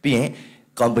blacklist ပြီးရင်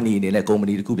company အနေနဲ့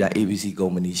company တခုပြ ABC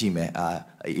company ရှိမယ်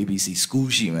ABC school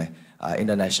ရှိမယ်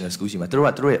international school ရှိမယ်သူ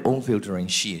တို့ရဲ့ own filtering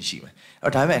ရှိမယ်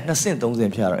အဲ့ဒါပေမဲ့2ဆင့်3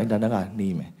ဆင့်ဖြတ်တော့ internet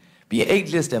ကနှီးမယ်ပြီးရင်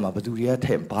8 list ထဲမှာဘယ်သူတွေက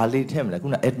ထည့်ဘာလေးထည့်မလဲခု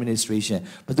န administration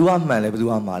ဘယ်သူကမှန်လဲ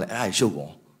ဘယ်သူကမှားလဲအဲ့ဒါရှုပ်ကု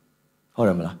န်ဟုတ်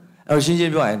တယ်မလားအဲ့တော့ရှ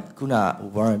င်းရှင်းပြောရင်ခုန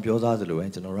Warren ပြောသားသ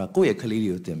လိုပဲကျွန်တော်တို့ကကိုယ့်ရဲ့ကလေး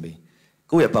တွေကိုသင်ပေး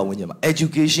ကိုယ့်ရဲ့ပတ်ဝန်းကျင်မှာ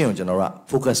education ကိုကျွန်တော်တို့က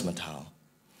focus မထား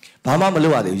အောင်ဘာမှမလု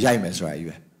ပ်ရသေးဘူးရိုက်မယ်ဆိုတာကြီး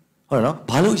ပဲဟုတ်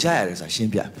တယ်နော်ဘာလို့ရိုက်ရတယ်ဆိုတာရှင်း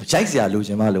ပြရိုက်စရာ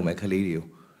လိုချင်မှလုပ်မယ်ကလေးတွေကို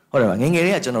ဟုတ်တယ်မလားငယ်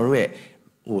ငယ်တွေကကျွန်တော်တို့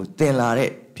ရဲ့သင်လာ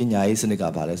တဲ့ပညာရေးစနစ်က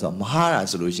ဘာလဲဆိုတော့မဟာတာ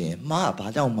ဆိုလို့ရှိ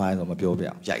ရင်မှားတာဘာကြောင့်မှားလဲဆိုတော့မပြောပြ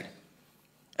အောင်ရိုက်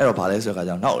တယ်အဲ့တော့ဘာလဲ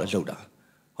ဆိုတော့ကြောင့်နောက်လည်းလှုပ်တာ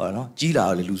ဟုတ်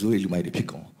တယ်နော်ကြီးလာတော့လေလူဆိုးတွေလူမိုက်တွေဖြစ်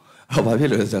ကုန်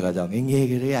အဲ့တော့ဘာဖြစ်လို့လဲဆိုတော့ကြောင့်ငယ်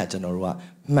ငယ်ကလေးကကျွန်တော်တို့က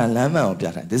မှန်လမ်းမှန်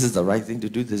အောင်ပြထားတယ် this is the right thing to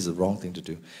do this is the wrong thing to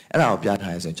do အဲ့ဒါကိုပြ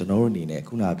ထားရဆိုရင်ကျွန်တော်တို့အနေ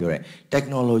နဲ့ခုနကပြောတဲ့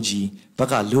technology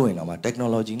ဘက်ကလို့ရင်တော့မှ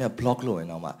technology နဲ့ block လို့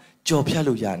ရင်တော့မှကြော်ဖြတ်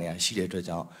လို့ရနေတာရှိတဲ့အတွက်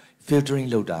ကြောင့် filtering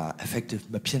လုပ်တာ effective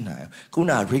မဖြစ်နိုင်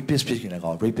ဘူးခုန rapist ဖြစ်နေ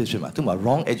တဲ့ကောင် rapist ဖြစ်မှာသူ့မှာ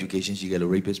wrong education ရှိခဲ့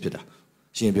လို့ rapist ဖြစ်တာ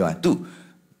ရှင်းပြောရင်သူ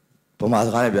ဗမာစ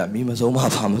ကားနဲ့ပြောမိမဆုံးမ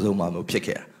ဖာမဆုံးမလို့ဖြစ်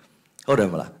ခဲ့တာဟုတ်တယ်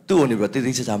မလားသူ့ကိုနေပြီးတော့တိ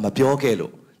တိကျကျမပြောခဲ့လို့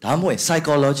ဒါမှမဟုတ်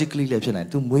psychologically လည်းဖြစ်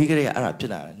နိုင်သူမွေးကလေးက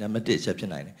အဲ့ဒါဖြစ်နိုင်တယ်နံပါတ်1ချက်ဖြစ်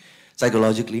နိုင်တယ်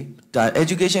psychologically ဒါ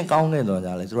education ကောင်းနေတော့ညာ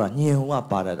လဲသူတို့ကညင်ဟိုက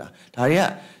ပါတတ်တာဒါတွေ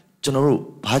ကကျွန်တော်တို့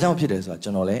ဘာကြောင့်ဖြစ်တယ်ဆိုတာကျွ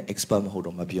န်တော်လည်း expert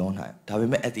မဟုတ်တော့မပြော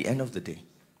နိုင်ဒါပေမဲ့ at the end of the day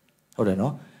ဟုတ်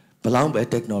တယ်နော်ဘလောက်ပဲ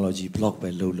technology block ပဲ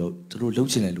လုပ်သူတို့လုပ်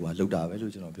ချင်တဲ့လူကလုပ်တာပဲ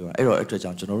လို့ကျွန်တော်ပြောတာအဲ့တော့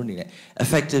အတွက်ကြောင့်ကျွန်တော်တို့အနေနဲ့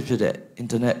effective ဖြစ်တဲ့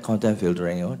internet content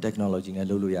filtering ရော technology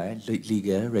နဲ့လုပ်လို့ရတယ်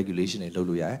legal regulation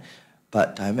တွေလုပ်လို့ရတယ်but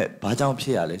ဒါပေမဲ့ဘာကြောင့်ဖြ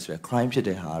စ်ရလဲဆိုရယ် crime ဖြစ်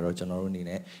တဲ့ဟာကတော့ကျွန်တော်တို့အနေ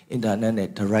နဲ့ internet နဲ့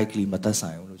directly မသက်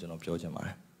ဆိုင်ဘူးလို့ကျွန်တော်ပြောချင်ပါတ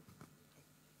ယ်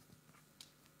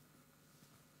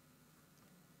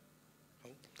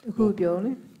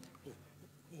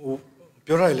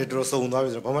အခုပြောလေပြောရရင်လည်းတော်တော်စုံသွား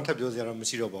ပြီဆိုတော့ဘာမှထပ်ပြောစရာတော့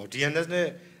မရှိတော့ပါဘူး DNS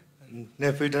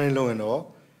နဲ့ filtering လုပ်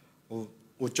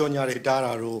ရင်တော့ဟိုကြော်ညာတွေ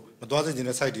တားတာတို့မသွားစေချင်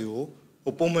တဲ့ site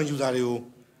တွေကိုပုံမှန် user တွေကို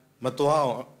မသွားအော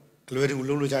င်အလွယ်တကူ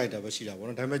လုပ်လို့ကြရတာပဲရှိတာပေါ့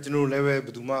နော်ဒါပေမဲ့ကျွန်တော်တို့လည်းပဲ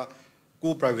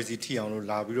ဘယ်သူမှကိုယ် privacy ထိ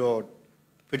အောင်လို့လာပြီးတော့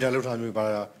filter လုပ်ထားမျိုးဘာ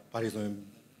တွေဆို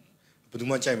ရင်ဘယ်သူ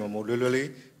မှကြိုက်မှာမဟုတ်လွယ်လွယ်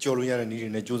လေးကြော်လို့ရတဲ့နည်း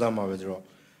တွေနဲ့စူးစမ်းမှာပဲ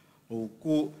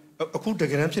ဆိုတော့ကို အခုတ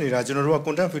ကယ်တမ်းဖြစ်နေတာကျွန်တော်တို့က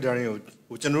content filtering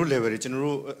ကိုကျွန်တော်တို့ level တွေကျွန်တော်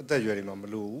တို့အသက်အရွယ်တွေမှာမ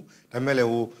လို့ဘူးဒါပေမဲ့လည်း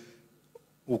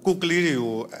ဟိုကိုကလေးတွေ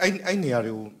ကိုအဲ့နေရာ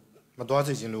တွေကိုမသွား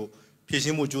စေချင်လို့ဖြည့်ရှ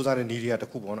င်းမှုစူးစမ်းတဲ့နည်းတွေကတစ်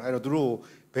ခုပေါ့နော်အဲ့တော့သူတို့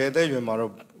ဘယ်အသက်အရွယ်မှာ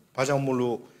တော့ဘာကြောင့်မို့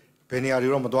လို့ဘယ်နေရာတွေ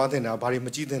တော့မသွားသင့်တာဘာတွေမ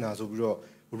ကြည့်သင့်တာဆိုပြီးတော့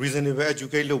reasonable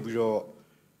educate လုပ်ပြီးတော့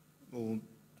ဟို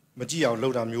မကြည့်အောင်လု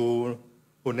ပ်တာမျိုး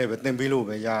ဟိုနဲ့ပဲသင်ပေးလို့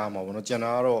ပဲရမှာပေါ့နော်ကျန်တာ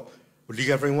ကတော့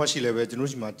legal framework ရှိလဲပဲကျွန်တော်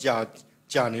တို့ရှိမှာ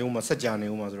ကြာနေဦးမှာဆက်ကြာနေ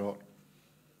ဦးမှာဆိုတော့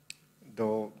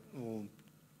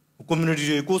community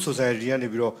တွေကို society ကနေ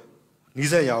ပြီးတော့နီး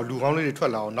စပ်ရအောင်လူကောင်းလေးတွေထွ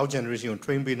က်လာအောင်နောက် generation ကို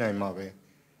train ပေးနိုင်မှာပဲ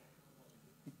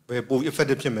ပို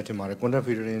effective ဖြစ်မယ်ထင်ပါတယ် content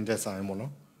filtering တဲ့ဆိုင်ပေါ့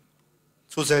နော်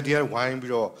society ကဝိုင်း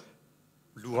ပြီးတော့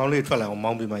လူကောင်းလေးထွက်လာအောင်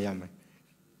မောင်းပေးမှရမယ်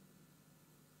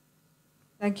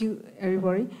Thank you,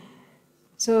 everybody.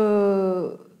 So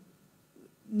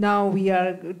now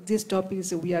this topic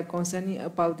is we are concerning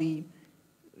about the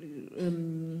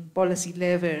policy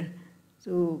level.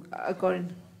 So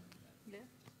according.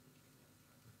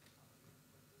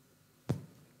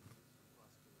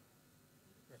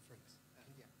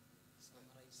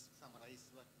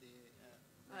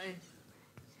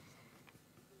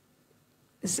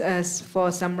 As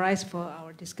for summarize for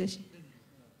our discussion.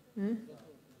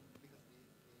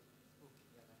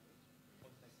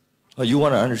 Oh, you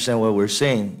want to understand what we're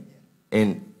saying in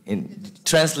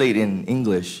translate in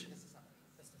English.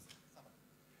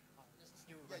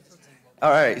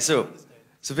 All right, so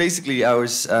basically I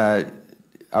was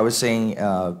saying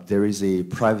there is a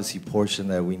privacy portion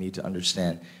that we need to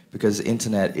understand because the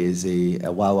internet is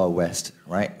a wild, wild west,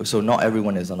 right? So not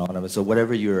everyone is anonymous. So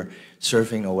whatever you're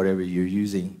surfing or whatever you're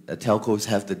using, telcos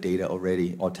have the data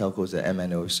already, or telcos are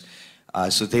MNOs.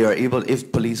 So they are able,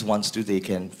 if police wants to, they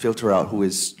can filter out who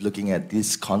is looking at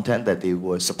this content that they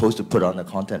were supposed to put on the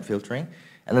content filtering,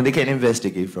 and then they can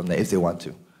investigate from there if they want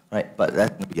to, right? But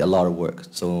that can be a lot of work.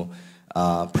 So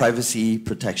privacy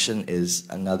protection is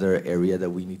another area that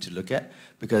we need to look at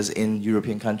because in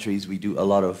European countries we do a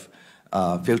lot of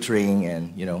filtering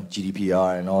and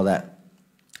GDPR and all that.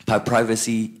 But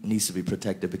privacy needs to be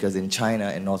protected because in China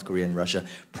and North Korea and Russia,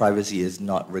 privacy is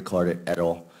not recorded at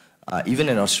all. Even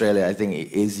in Australia, I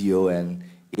think ASIO and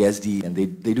ASD, and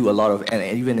they do a lot of, and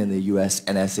even in the US,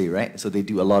 NSA, right? So they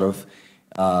do a lot of,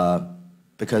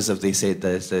 because of, they say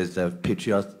there's the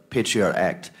Patriot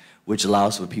Act, which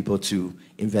allows for people to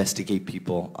investigate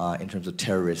people in terms of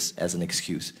terrorists as an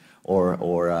excuse, or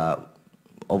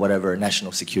whatever,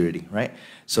 national security, right?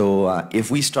 So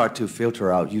if we start to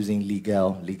filter out using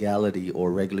legality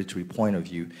or regulatory point of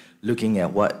view, looking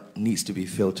at what needs to be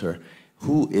filtered,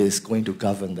 who is going to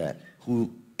govern that?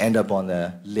 Who end up on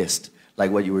the list? Like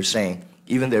what you were saying,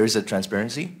 even there is a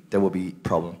transparency, there will be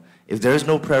problem. If there is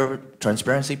no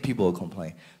transparency, people will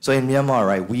complain. So in Myanmar,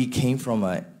 right, we came from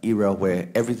an era where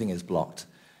everything is blocked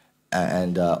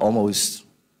and almost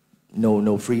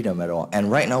no freedom at all.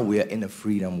 And right now we are in a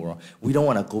freedom world. We don't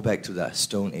want to go back to that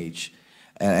stone age.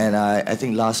 And I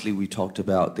think lastly, we talked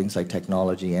about things like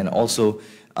technology, and also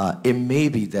it may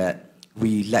be that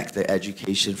we lack the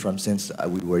education from since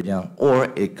we were young,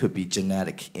 or it could be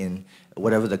genetic in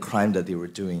whatever the crime that they were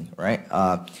doing, right?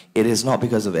 It is not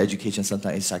because of education,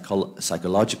 sometimes it's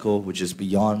psychological, which is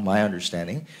beyond my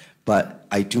understanding, but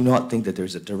I do not think that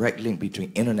there's a direct link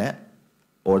between internet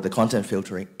or the content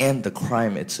filtering and the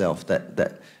crime itself, that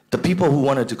the people who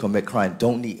wanted to commit crime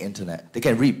don't need internet. They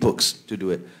can read books to do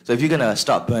it. So if you're gonna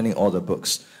start burning all the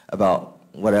books about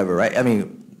whatever, right? I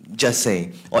mean, just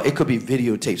saying, or it could be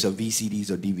videotapes of VCDs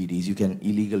or DVDs you can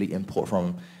illegally import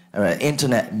from.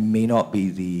 Internet may not be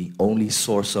the only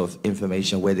source of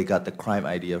information where they got the crime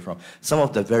idea from. Some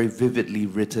of the very vividly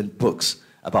written books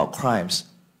about crimes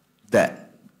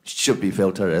that should be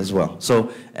filtered as well.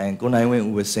 So, and Go Nai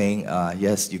Wing was saying,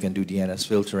 yes, you can do DNS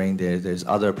filtering. There's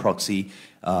other proxy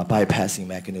bypassing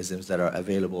mechanisms that are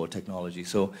available with technology.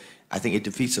 So I think it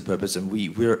defeats the purpose, and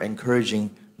we're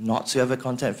encouraging not to have a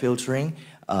content filtering,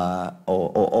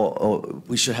 or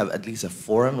we should have at least a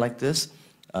forum like this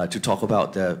to talk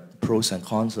about the pros and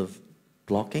cons of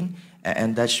blocking,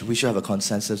 and that we should have a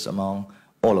consensus among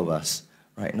all of us,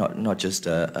 right? Not just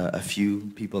a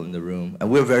few people in the room. And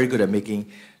we're very good at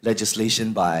making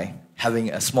legislation by having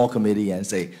a small committee and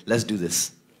say, let's do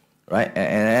this, right?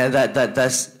 And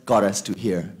that's got us to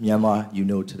here.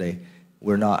 Myanmar, today,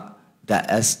 we're not that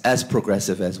as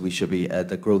progressive as we should be at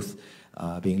the growth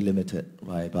being limited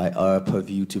by our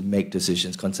purview to make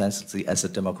decisions consensually as a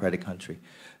democratic country.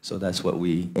 So that's what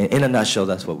in a nutshell,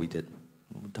 that's what we did,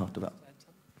 we talked about.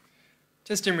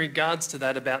 Just in regards to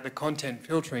that about the content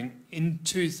filtering, in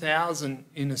 2000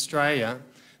 in Australia,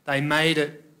 they made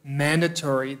it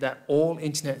mandatory that all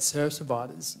internet service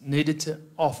providers needed to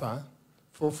offer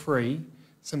for free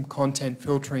some content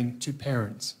filtering to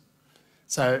parents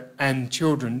and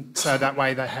children, so that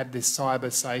way they had this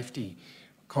cyber safety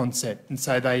concept. And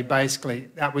so they basically,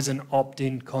 that was an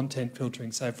opt-in content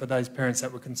filtering. So for those parents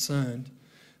that were concerned,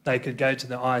 they could go to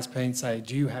the ISP and say,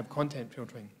 do you have content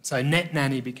filtering? So Net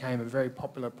Nanny became a very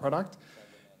popular product.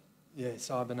 Yeah,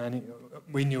 Cyber Nanny.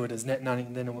 We knew it as Net Nanny,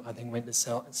 and then I think went to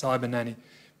Cyber Nanny.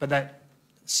 But that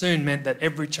soon meant that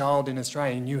every child in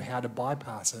Australia knew how to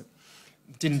bypass it.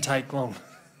 It didn't take long.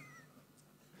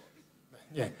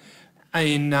 Yeah.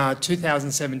 In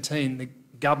 2017, the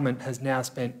government has now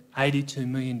spent $82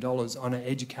 million on an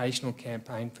educational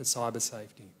campaign for cyber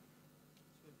safety.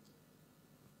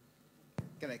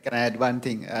 Can I add one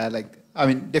thing?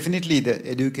 Definitely the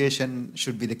education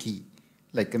should be the key,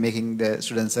 like making the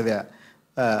students aware.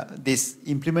 This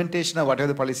implementation of whatever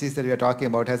the policies that we are talking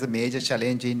about has a major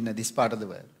challenge in this part of the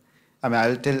world. I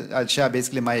mean, I'll share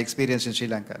basically my experience in Sri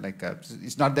Lanka.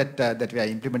 It's not that that we are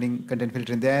implementing content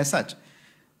filtering there as such,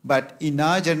 but in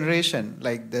our generation,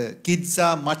 like the kids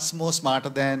are much more smarter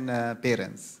than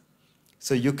parents.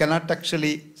 So you cannot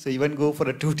actually, even go for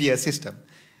a two-tier system.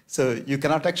 So you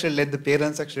cannot actually let the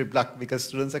parents actually block, because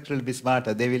students actually will be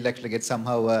smarter. They will actually get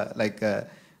somehow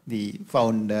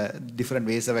found different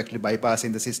ways of actually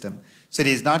bypassing the system. So it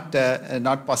is not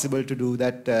possible to do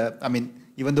that.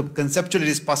 Even though conceptually it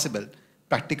is possible,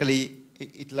 practically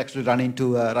it will actually run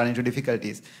into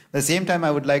difficulties. At the same time,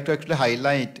 I would like to actually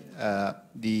highlight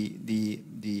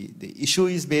the issue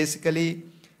is basically,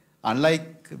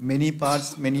 unlike many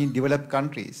developed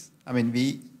countries.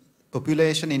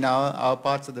 Population in our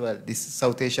parts of the world, this is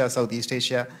South Asia, Southeast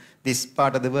Asia, this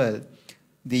part of the world,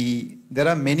 there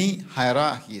are many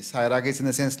hierarchies in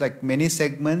the sense like many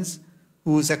segments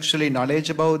whose actually knowledge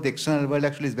about the external world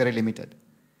actually is very limited.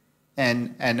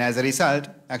 And as a result,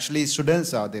 actually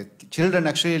students or the children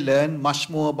actually learn much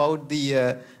more about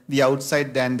the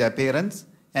outside than their parents.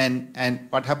 And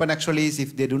what happens actually is,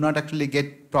 if they do not actually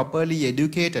get properly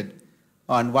educated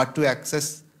on what to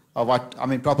access, or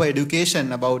proper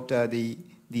education about the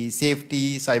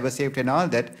safety, cyber safety and all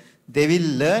that, they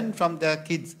will learn from their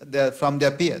kids, from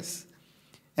their peers.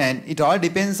 And it all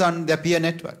depends on their peer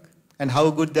network and how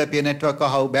good their peer network or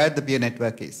how bad the peer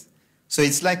network is. So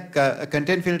it's like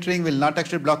content filtering will not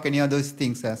actually block any of those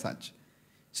things as such.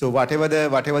 So whatever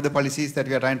the policies that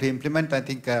we are trying to implement, I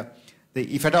think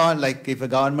if at all, like if a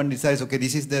government decides, okay,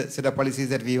 this is the set of policies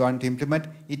that we want to implement,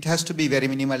 it has to be very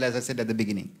minimal, as I said at the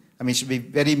beginning. It should be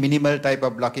very minimal type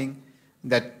of blocking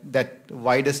that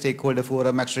wider stakeholder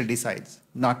forum actually decides,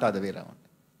 not the other way around.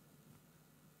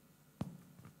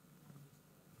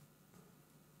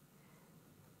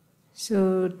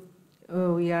 So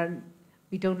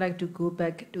we don't like to go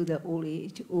back to the old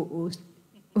age.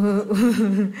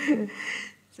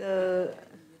 So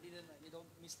you don't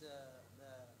miss the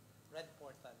red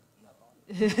portal.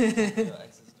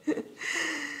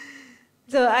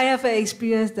 So I have an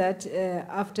experience that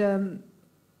after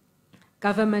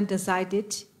government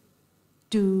decided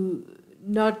to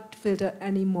not filter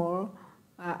anymore,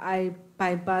 I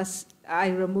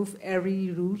remove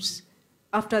every rules.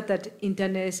 After that,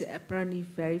 internet is apparently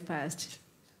very fast.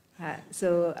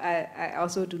 So I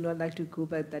also do not like to go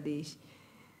back that age.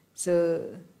 So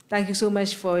thank you so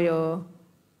much for your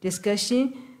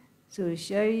discussion. So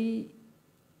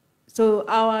so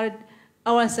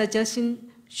our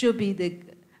suggestion should be the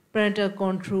parental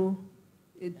control.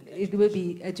 It will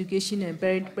be education, and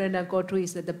parental control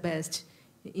is the best,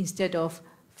 instead of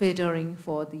filtering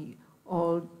for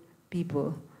all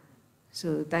people.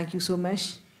 So thank you so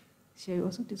much. Shall we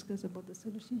also discuss about the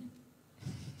solution?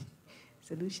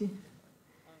 Solution?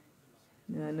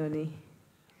 No need.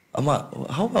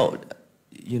 How about,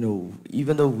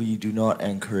 even though we do not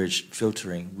encourage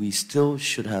filtering, we still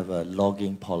should have a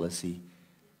logging policy.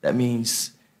 That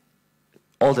means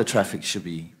all the traffic should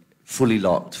be fully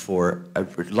logged. For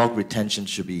log retention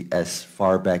should be as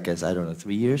far back as,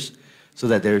 3 years, so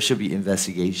that there should be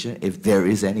investigation. If there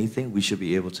is anything, we should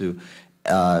be able to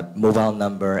mobile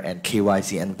number and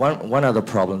KYC. And one other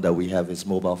problem that we have is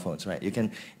mobile phones, right? You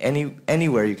can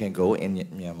anywhere you can go in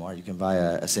Myanmar, you can buy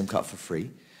a SIM card for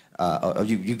free. Or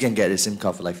you can get a SIM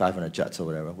card for like 500 kyats or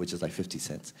whatever, which is like 50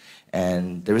 cents.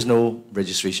 And there is no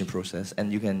registration process,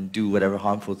 and you can do whatever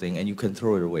harmful thing and you can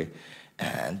throw it away.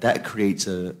 And that creates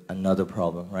another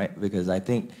problem, right? Because I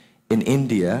think in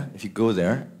India, if you go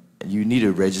there, you need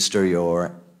to register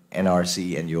your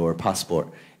NRC and your passport.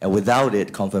 And without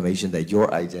it, confirmation that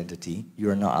your identity,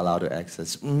 you're not allowed to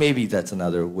access. Maybe that's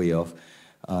another way of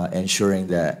ensuring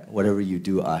that whatever you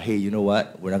do, hey, you know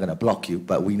what? We're not going to block you,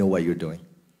 but we know what you're doing.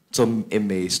 So it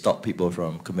may stop people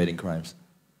from committing crimes.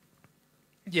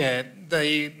 Yeah,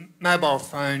 the mobile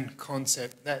phone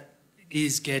concept, that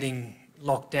is getting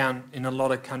locked down in a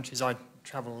lot of countries. I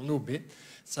travel a little bit,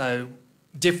 so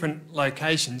different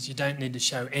locations, you don't need to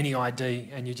show any ID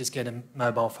and you just get a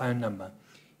mobile phone number.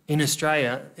 In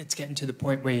Australia, it's getting to the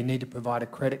point where you need to provide a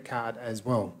credit card as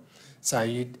well. So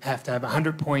you'd have to have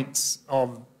 100 points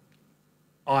of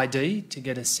ID to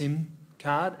get a SIM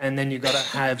card, and then you've got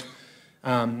to have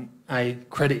a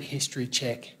credit history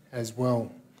check as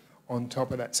well on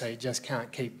top of that, so you just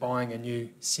can't keep buying a new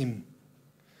SIM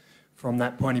from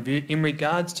that point of view. In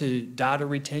regards to data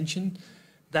retention,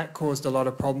 that caused a lot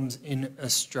of problems in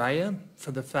Australia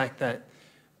for the fact that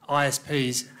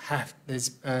ISPs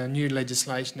there's new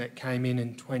legislation that came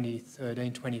in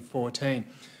 2013, 2014,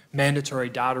 mandatory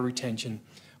data retention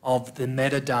of the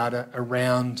metadata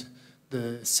around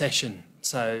the session.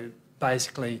 So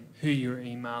basically who you're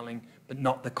emailing, but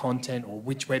not the content or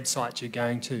which website you're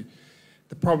going to.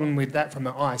 The problem with that from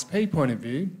an ISP point of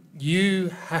view, you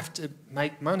have to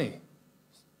make money.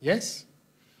 Yes?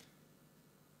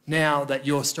 Now that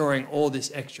you're storing all this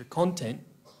extra content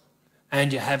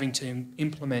and you're having to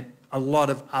implement a lot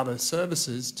of other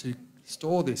services to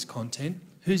store this content,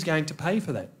 who's going to pay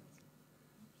for that?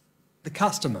 The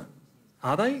customer.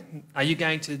 Are they? Are you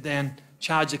going to then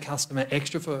charge the customer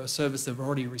extra for a service they're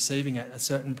already receiving at a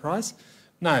certain price?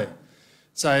 No.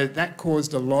 So that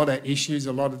caused a lot of issues,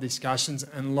 a lot of discussions,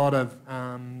 and a lot of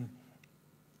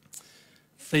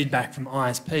feedback from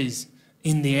ISPs.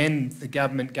 In the end, the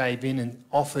government gave in and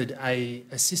offered an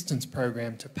assistance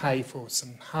program to pay for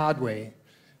some hardware.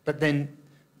 But then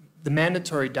the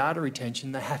mandatory data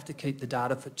retention, they have to keep the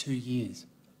data for 2 years.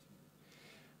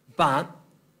 But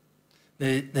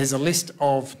there's a list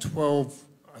of 12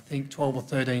 or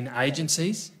 13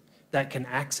 agencies that can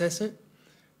access it.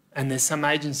 And there's some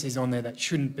agencies on there that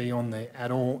shouldn't be on there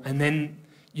at all. And then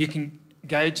you can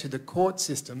go to the court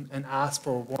system and ask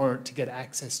for a warrant to get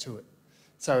access to it.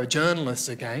 So a journalist,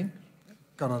 again,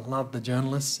 gotta love the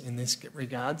journalists in this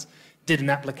regards, did an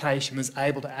application, was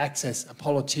able to access a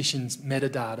politician's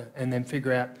metadata and then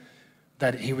figure out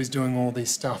that he was doing all this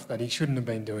stuff that he shouldn't have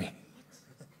been doing.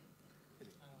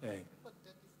 Yeah.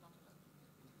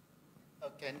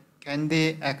 Can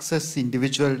they access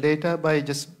individual data by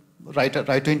just right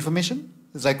to information?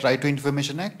 It's like Right to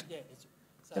Information Act?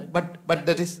 Yeah, but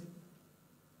that is...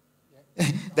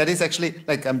 that is actually,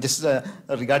 like, I'm just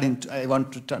regarding, I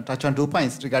want to touch on 2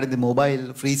 points regarding the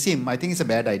mobile free SIM. I think it's a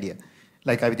bad idea.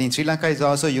 Like, I think Sri Lanka is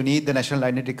also, you need the national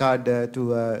identity card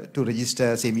to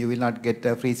register SIM. You will not get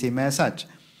a free SIM as such.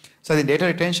 So the data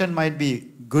retention might be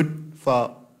good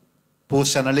for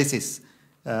post-analysis,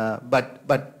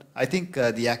 but I think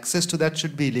the access to that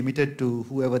should be limited to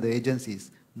whoever the agency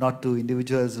is, not to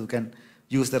individuals who can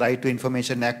use the Right to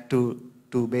Information Act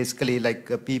to basically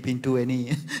like peep into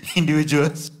any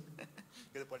individuals.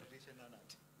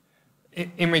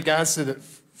 In regards to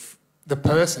the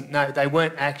person, no, they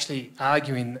weren't actually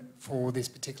arguing for this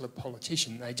particular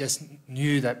politician. They just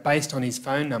knew that based on his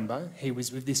phone number, he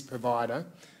was with this provider.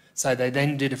 So they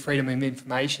then did a Freedom of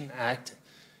Information Act.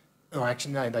 Oh,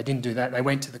 actually, no, they didn't do that. They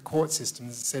went to the court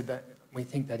systems and said that we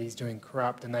think that he's doing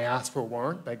corrupt, and they asked for a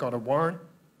warrant. They got a warrant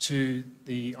to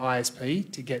the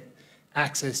ISP to get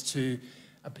access to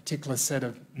a particular set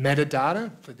of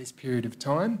metadata for this period of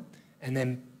time. And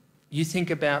then you think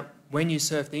about when you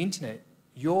surf the internet,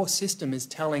 your system is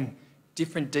telling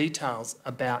different details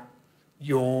about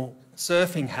your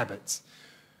surfing habits.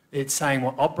 It's saying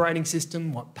what operating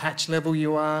system, what patch level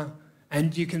you are,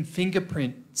 and you can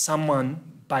fingerprint someone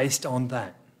based on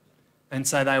that. And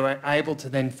so they were able to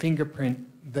then fingerprint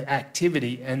the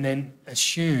activity and then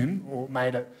assume or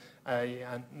made a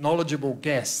knowledgeable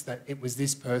guess that it was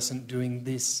this person doing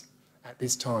this at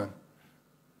this time.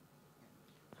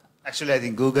 Actually, I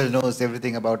think Google knows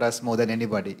everything about us more than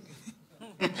anybody.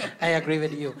 I agree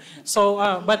with you. So,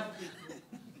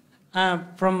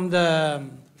 from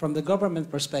the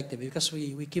government perspective, because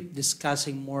we keep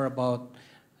discussing more about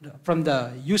from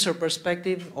the user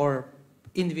perspective or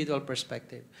individual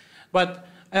perspective. But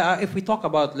if we talk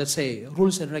about, let's say,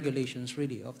 rules and regulations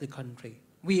really of the country,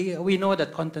 we know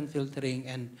that content filtering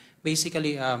and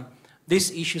basically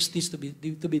these issues needs to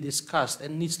be discussed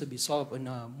and needs to be solved in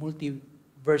a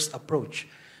multiverse approach.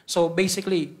 So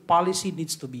basically, policy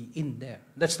needs to be in there.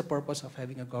 That's the purpose of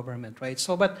having a government, right?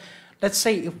 So, but let's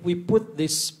say if we put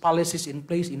these policies in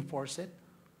place, enforce it,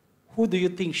 who do you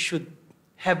think should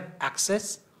have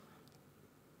access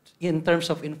in terms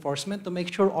of enforcement to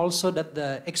make sure also that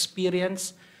the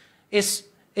experience is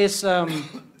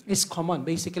common?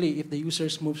 Basically, if the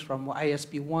users moves from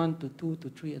ISP 1 to 2 to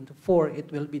 3 and to 4,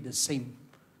 it will be the same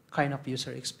kind of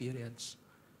user experience.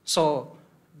 So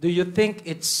do you think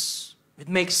it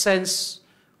makes sense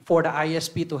for the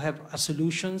ISP to have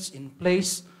solutions in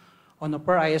place on a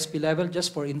per ISP level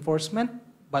just for enforcement,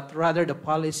 but rather the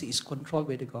policy is controlled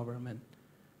by the government?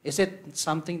 Is it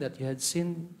something that you had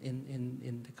seen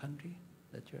in the country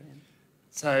that you're in?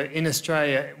 So in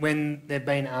Australia, when they've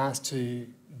been asked to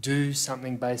do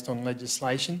something based on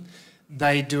legislation,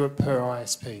 they do it per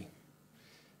ISP.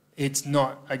 It's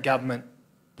not a government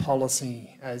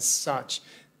policy as such.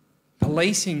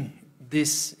 Policing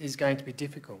this is going to be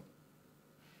difficult.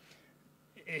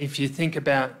 If you think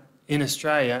about in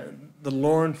Australia, the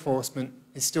law enforcement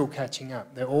is still catching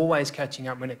up. They're always catching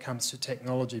up when it comes to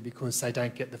technology because they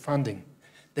don't get the funding.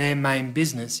 Their main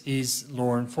business is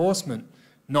law enforcement,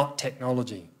 not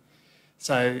technology.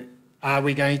 So are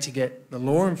we going to get the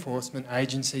law enforcement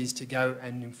agencies to go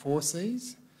and enforce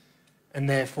these? And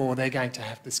therefore they're going to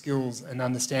have the skills and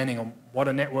understanding on what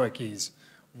a network is,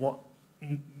 what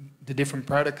the different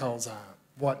protocols are,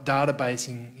 what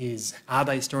databasing is, are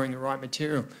they storing the right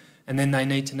material? And then they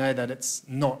need to know that it's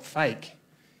not fake,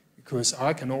 because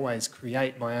I can always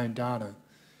create my own data.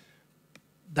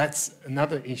 That's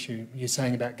another issue you're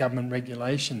saying about government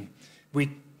regulation.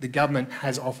 The government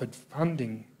has offered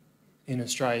funding in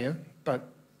Australia,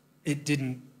 but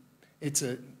it's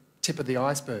a tip of the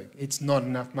iceberg. It's not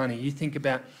enough money. You think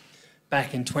about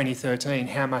back in 2013,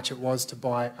 how much it was to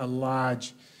buy a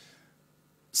large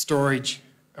storage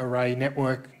array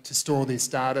network to store this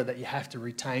data that you have to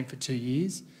retain for 2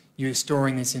 years. You're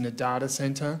storing this in a data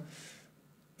centre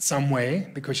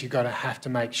somewhere because you've got to have to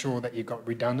make sure that you've got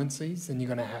redundancies, and you're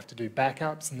going to have to do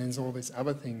backups, and there's all these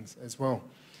other things as well.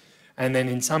 And then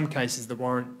in some cases the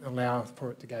warrant allows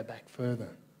for it to go back further.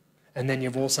 And then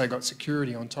you've also got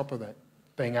security on top of that,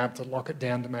 being able to lock it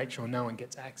down to make sure no one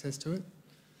gets access to it.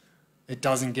 It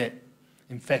doesn't get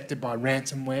infected by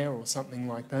ransomware or something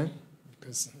like that.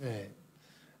 Because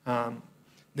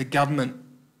the government,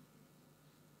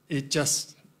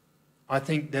 I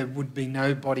think there would be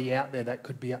nobody out there that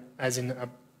could be, as in a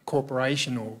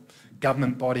corporation or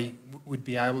government body, would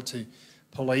be able to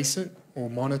police it or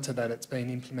monitor that it's been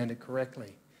implemented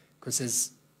correctly. Because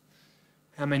there's,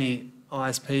 how many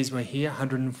ISPs were here?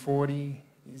 140?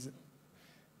 Is it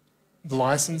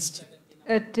licensed?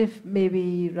 Active,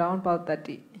 maybe round about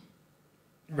 30.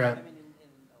 Right.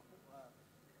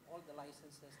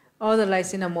 All the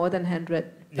licenses are more than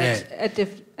 100. Yeah. But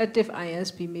active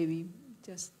ISP maybe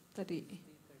just 30.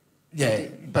 Yeah,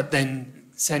 30. but then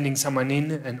sending someone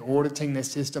in and auditing their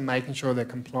system, making sure they're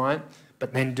compliant,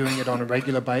 but then doing it on a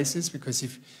regular basis, because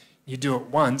if you do it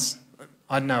once,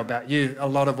 I don't know about you, a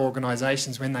lot of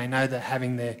organisations, when they know they're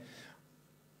having their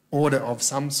audit of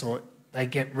some sort, they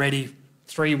get ready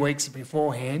 3 weeks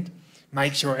beforehand,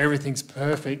 make sure everything's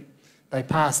perfect, they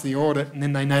pass the audit, and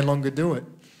then they no longer do it.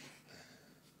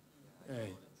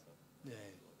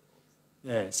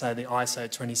 Yeah, so the ISO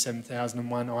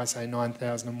 27001, ISO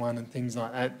 9001 and things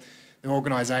like that, the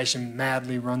organisation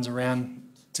madly runs around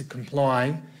to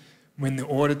comply when the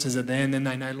auditors are there, and then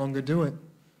they no longer do it.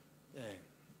 Yeah.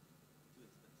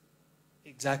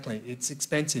 Exactly, it's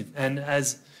expensive. And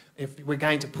if we're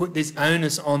going to put this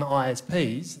onus on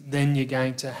ISPs, then you're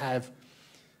going to have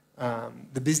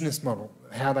the business model.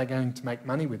 How are they going to make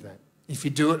money with that? If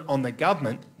you do it on the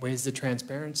government, where's the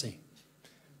transparency?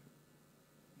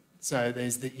 So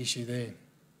there's the issue there.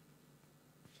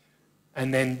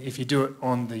 And then if you do it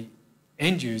on the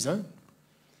end user,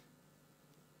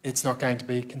 it's not going to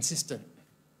be consistent.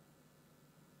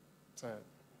 So.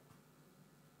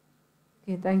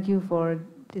 Okay, thank you for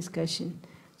discussion.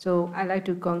 So I'd like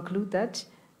to conclude that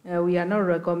we are not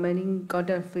recommending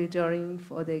content filtering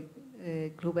for the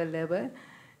global level,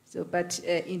 but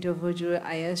individual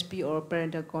ISP or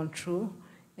parental control.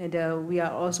 And we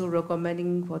are also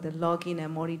recommending for the login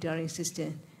and monitoring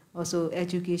system. Also,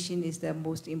 education is the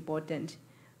most important.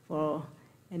 For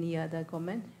any other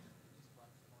comment?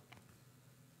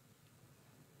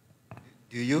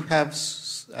 Do you have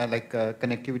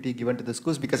connectivity given to the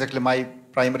schools? Because actually my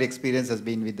primary experience has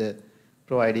been with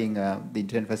providing the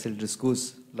internet facility to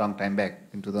schools long time back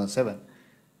in 2007.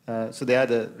 So there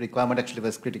the requirement actually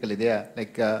was critically there.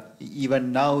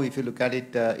 Even now, if you look at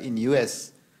it in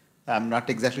US, I'm not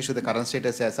exactly sure the current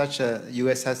status as such.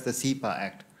 US has the CIPA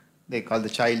Act. They call the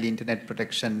Child Internet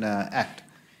Protection Act.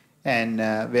 And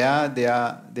where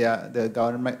the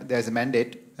government, there's a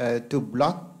mandate to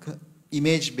block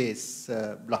image-based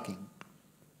blocking.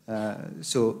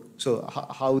 So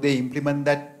how they implement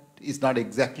that is not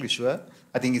exactly sure.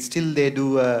 I think it's still they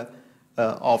do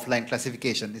offline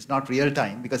classification. It's not real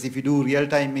time, because if you do real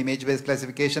time image-based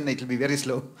classification, it will be very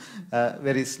slow,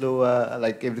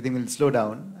 like everything will slow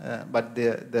down. But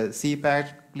the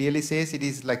CPAT clearly says it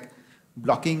is like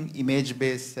blocking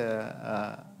image-based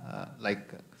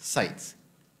like sites.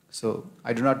 So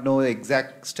I do not know the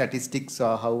exact statistics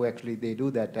or how actually they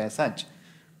do that as such.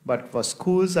 But for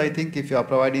schools, I think if you are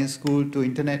providing school to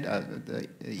internet, the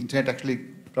internet actually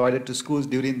provided to schools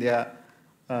during their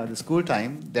the school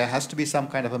time, there has to be some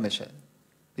kind of a measure,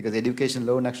 because education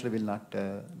alone actually will not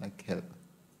like help.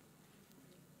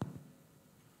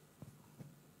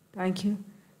 Thank you.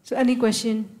 So any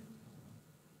question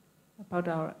about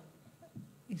our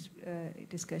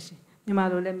discussion?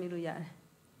 Let me do.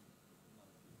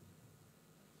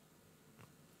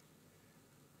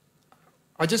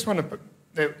 I just want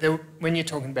to, when you're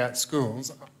talking about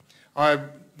schools, I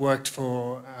worked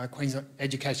for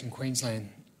Education Queensland,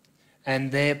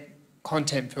 and their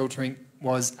content filtering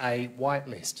was a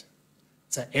whitelist.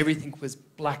 So everything was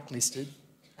blacklisted,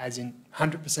 as in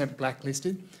 100%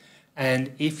 blacklisted.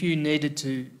 And if you needed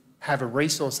to have a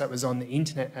resource that was on the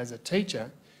internet as a teacher,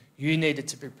 you needed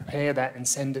to prepare that and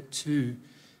send it to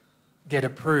get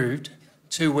approved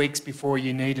 2 weeks before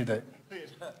you needed it.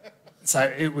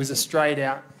 So it was a straight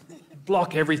out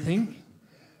block everything.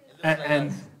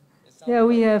 And yeah,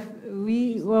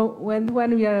 when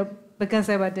we are Bagan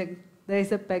Cybertech, there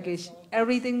is a package,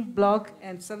 everything block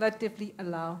and selectively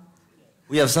allow.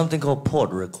 We have something called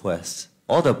port requests.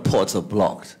 All the ports are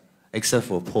blocked except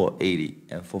for port 80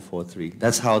 and 443.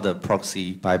 That's how the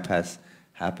proxy bypass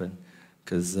happened,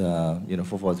 because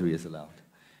 443 is allowed.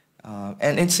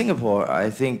 And in Singapore, I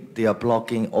think they are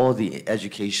blocking all the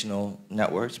educational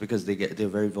networks because they're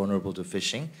very vulnerable to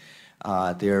phishing.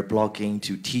 They're blocking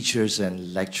to teachers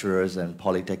and lecturers and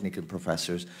polytechnic and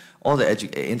professors. All the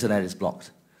internet is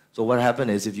blocked. So what happened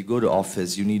is, if you go to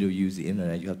office, you need to use the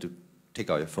internet. You have to take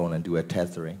out your phone and do a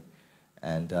tethering.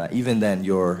 And even then,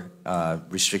 your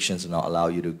restrictions will not allow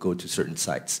you to go to certain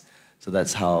sites. So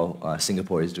that's how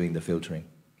Singapore is doing the filtering.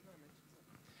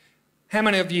 how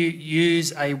many of you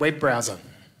use a web browser?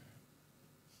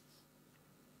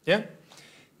 Yeah?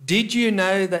 Did you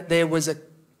know that there was a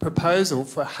proposal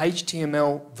for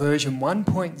HTML version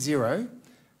 1.0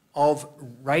 of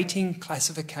rating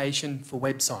classification for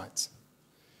websites?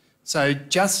 So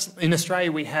just in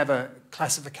Australia, we have a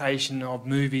classification of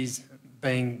movies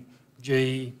being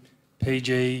G,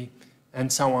 PG,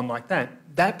 and so on like that.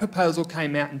 That proposal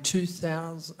came out in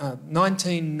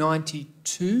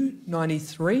 1992,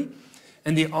 93,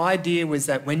 and the idea was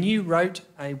that when you wrote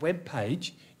a web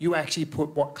page, you actually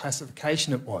put what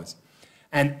classification it was.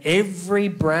 And every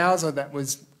browser that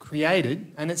was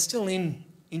created, and it's still in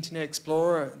Internet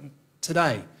Explorer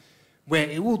today, where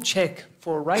it will check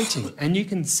for a rating, and you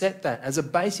can set that as a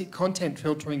basic content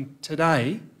filtering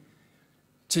today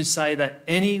to say that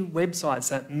any websites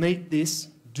that meet this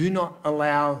do not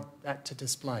allow that to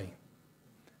display.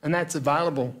 And that's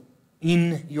available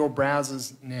in your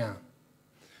browsers now.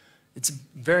 It's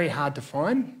very hard to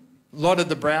find. A lot of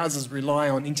the browsers rely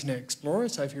on Internet Explorer,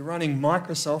 so if you're running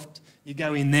Microsoft, you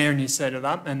go in there and you set it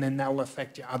up, and then they'll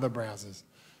affect your other browsers.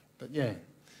 But yeah,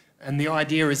 and the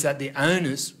idea is that the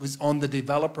onus was on the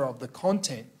developer of the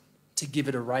content to give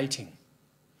it a rating.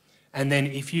 And then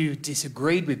if you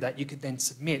disagreed with that, you could then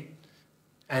submit,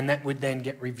 and that would then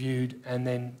get reviewed, and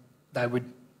then they would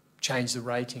change the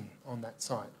rating on that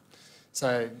site.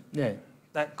 So yeah,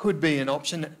 that could be an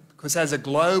option, because as a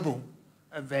global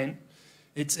event,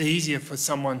 it's easier for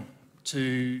someone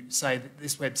to say that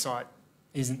this website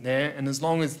isn't there, and as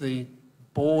long as the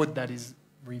board that is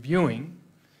reviewing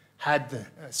had the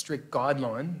strict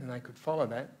guideline and they could follow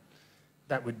that,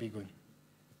 that would be good.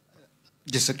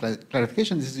 Just a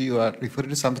clarification, this is, you are referring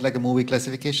to something like a movie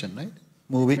classification, right?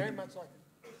 Movie. Very much like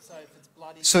it. So if it's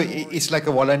bloody... So it's like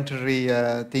a voluntary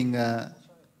thing. Yeah.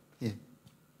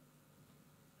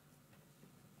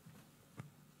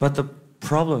 But the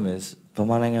problem is,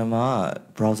 browser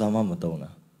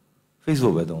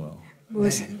Facebook No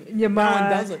one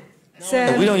does it.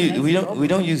 we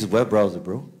don't use web browser,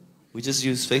 bro. We just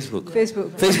use Facebook.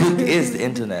 Facebook. Facebook is the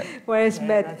internet. Where is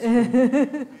bad?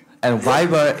 And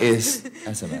Viber is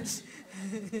SMS.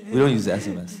 We don't use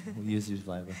SMS. We use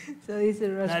Viber. So he's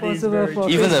responsible very for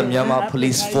true. Even the Facebook. Myanmar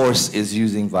police force is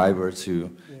using Viber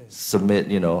to submit,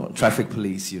 traffic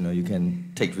police, you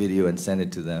can take video and send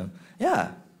it to them.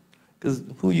 Yeah, because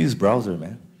who uses browser,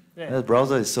 man? Yeah. The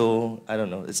browser is so, I don't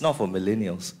know, it's not for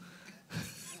millennials.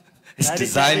 It's That is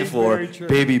designed for very true.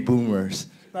 baby boomers.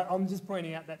 But I'm just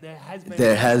pointing out that there has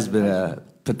been... a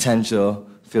potential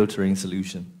filtering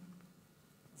solution.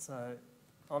 So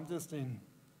I'm just in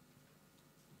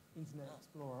Internet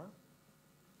Explorer.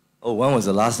 Oh, when was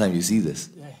the last time you see this?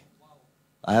 Yeah.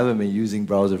 I haven't been using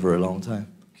browser for a long time.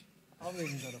 I've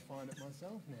even got to find it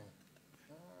myself now.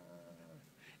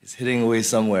 It's hidden away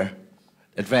somewhere.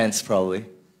 Advanced, probably.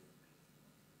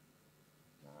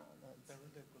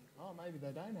 Oh, maybe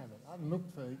they don't have it. I haven't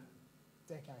looked for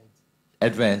decades.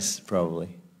 Advanced, probably.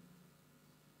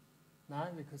 No,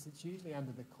 because it's usually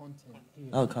under the content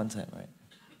here. Oh, content, right.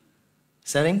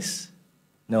 Settings?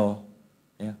 No.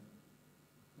 Yeah.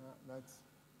 No,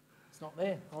 it's not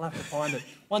there. I'll have to find it.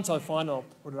 Once I find it, I'll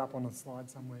put it up on a slide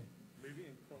somewhere.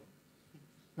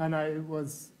 No, it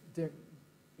was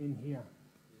in here.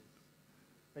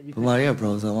 But you can, Maria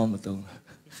browser မမသုံး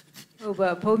ဟုတ်ပါ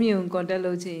ဖုန်းမြင် contact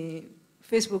လုပ်ချင်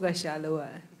Facebook က share လုပ်ရတ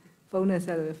ယ်ဖုန်းနဲ့ဆ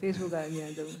က်လို့ Facebook ကအ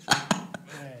များဆုံး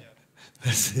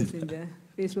Messenger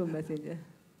Facebook Messenger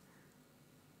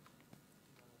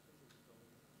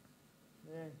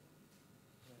wait,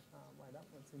 that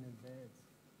one's in advance.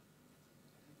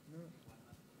 No.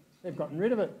 They've gotten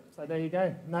rid of it, so there you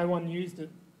go. No one used it.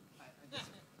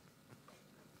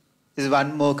 There's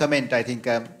one more comment, I think.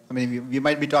 I mean, we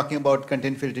might be talking about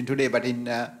content filtering today, but in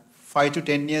 5 to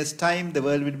 10 years' time, the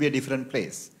world will be a different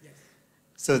place. Yes.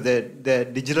 So the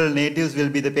digital natives will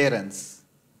be the parents,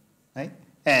 right?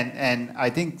 And I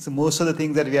think most of the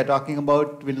things that we are talking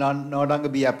about will no longer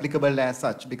be applicable as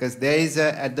such, because there is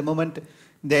at the moment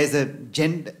there is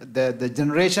the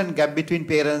generation gap between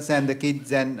parents and the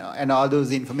kids and all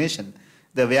those information.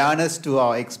 The awareness to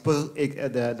our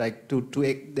the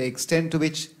extent to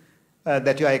which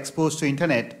that you are exposed to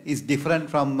internet is different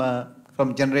from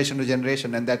generation to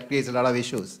generation, and that creates a lot of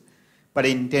issues. But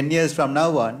in 10 years from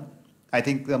now on, I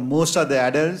think most of the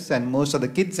adults and most of the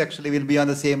kids actually will be on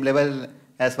the same level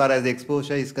as far as the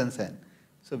exposure is concerned.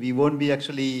 So we won't be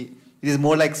actually, it is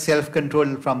more like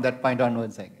self-control from that point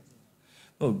onwards, I guess.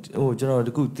 ကျွန်တော်တ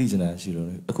ခုသိချင်တာရှိလို့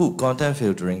အခု content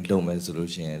filtering လုပ်မယ်ဆိုလို့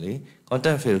ရှိရင်လေ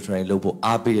content filtering လုပ်ဖို့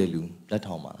အားပေးတဲ့လူလက်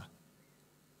ထောင်ပါလား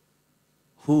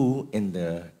Who in the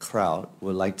crowd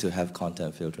would like to have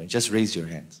content filtering? Just raise your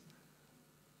hands.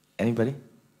 Anybody?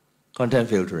 Content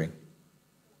filtering.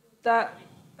 တာ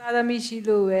သမီရှိ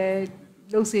လို့ပဲ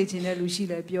လုပ်စေချင်တဲ့လူရှိ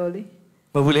လဲပြောလေ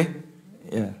မဟုတ်ဘူးလေ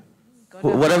Yeah.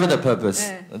 Whatever the purpose.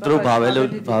 သူတို့ဘာပဲလုပ်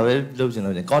ချင်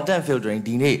လို့ content filtering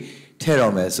ဒီနေ့ထည့်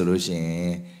တော့မယ်ဆိုလို့ရှိရ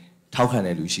င်ထောက်ခံ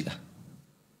တဲ့လူရှိလား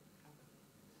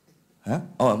ဟမ်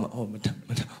အော်မ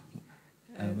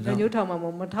ညိုးထောင်မှာ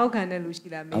မထောက်ခံတဲ့လူရှိ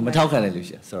လားမထောက်ခံတဲ့လူ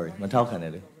ရှိ Sorry မထောက်ခံ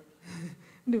တဲ့လူ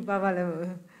လူပါလဲ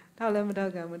ထောက်လဲမထော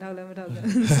က်ခံမထောက်လဲမထောက်ခံ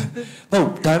ဟုတ်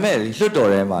ဒါပေမဲ့လွတ်တော်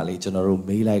ထဲမှာလေကျွန်တော်တို့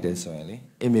မေးလိုက်တယ်ဆိုရင်လေ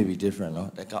it may be different เนาะ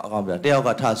အကောင့်ပြတယောက်က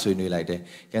ထဆွေးနွေးလိုက်တယ်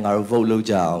ကဲငါတို့ vote လုပ်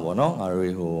ကြအောင်ပေါ့เนาะငါ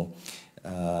တို့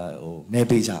မဲ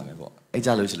ပေးကြမယ်ပေါ့အဲ့ကြ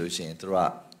လို့ရှိလို့ရှိရင်သူ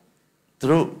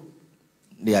တို့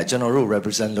နေရာကျွန်တော်တို့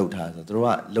represent လုပ်ထားဆိုသူတို့က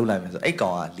လုပ်လိုက်မယ်ဆိုအဲ့ကော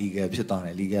င်က legal ဖြစ်သွားတ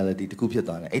ယ် legality တခုဖြစ်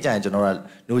သွားတယ်အဲ့ကြရင်ကျွန်တော်က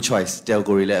no choice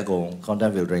telco တွေလည်းအကုန်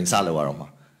content filtering စလုပ်ရတော့မှာ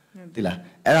သိလား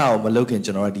အဲ့ဒါကိုမလုပ်ခင်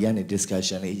ကျွန်တော်ကဒီကနေ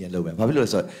discussion လေးအရင်လုပ်မယ်ဘာဖြစ်လို့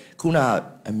လဲဆိုတော့ခုန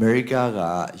America က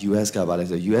US ကပါလဲ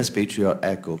ဆို US Patriot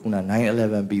Act ကိုခုန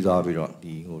 9/11 ပြီးသွားပြီးတော့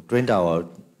ဒီTwin Tower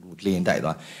လင်းတိုက်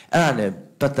သွားအဲ့ဒါနဲ့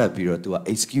ပတ်သက်ပြီးတော့သူက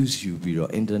excuse ယူပြီး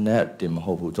တော့ internet တင်မ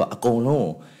ဟုတ်ဘူးသူကအကုန်လုံး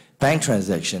bank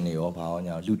transaction တွေရောဘာအောင်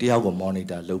ညာလူတယောက်ကို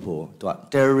monitor လုပ်ဖို့သူက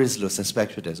terrorist လို့ suspect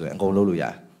ဖြစ်တယ်ဆိုရင်အကုန်လုပ်လို့ရတ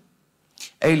ယ်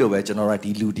အဲ့လိုပဲကျွန်တော်တို့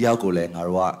ဒီလူတယောက်ကိုလည်းငါ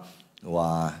တို့က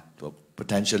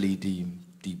potentially ဒီ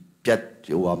ပြတ်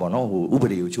ပေါ့နော်ဥပ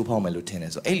ဒေကိုချိုးဖောက်မယ်လို့ထင်တ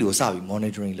ယ်ဆိုအဲ့လိုစပြီး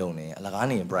monitoring လုပ်နေအလကား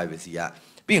နေ privacy က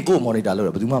ပြီးရင်ကိုယ် monitor လုပ်တ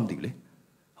ယ်ဘယ်သူမှမသိဘူးလေ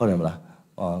ဟုတ်တယ်မလား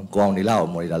ကိုအောင်နေလာကို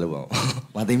monitor လုပ်ပါဦး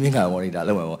မသိမြင့်က monitor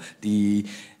လုပ်မှာပေါ့ဒီ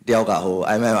တယောက်က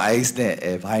IMIS နဲ့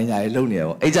ဘိုင်းညာလေးလုပ်နေရ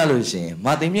ပေါ့အဲ့ကြလို့ရှိရင်မ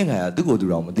သိမြင့်ကသူ့ကိုယ်သူ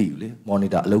တော့မသိဘူးလေ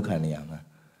monitor အလုပ်ခံနေရမှာ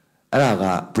အဲ့ဒါက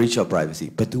breach of privacy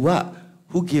ဘယ်သူက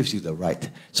who gives you the right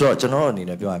ဆိုတော့ကျွန်တော်တို့အနေ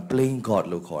နဲ့ပြောရင် playing god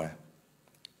လို့ခေါ်တယ်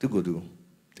သူ့ကိုယ်သူ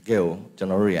တကယ်ကိုကျွန်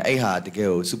တော်တို့ရအဲ့ဟာတကယ်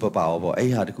ကို super power ပေါ့အဲ့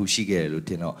ဟာတခုရှိခဲ့တယ်လို့ထ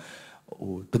င်တော့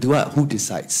ဘယ်သူက who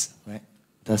decides right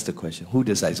that's the question who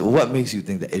decides what makes you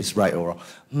think that it's right or wrong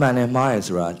မှန်တယ်မှားတယ်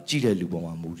ဆိုတာကြည့်တဲ့လူပေါ်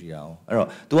မှာမူတည်တာအောင်အဲ့တော့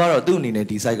तू ကတော့သူ့အနေနဲ့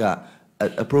ဒီ site က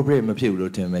appropriate မဖြစ်ဘူး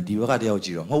လို့ထင်မယ်ဒီဘက်ကတယောက်ကြ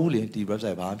ည့်တော့မဟုတ်ဘူးလေဒီ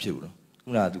website ဘာမှဖြစ်ဘူးလို့ခု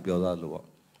နက तू ပြောသားလို့ပေါ့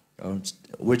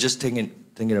we're just thinking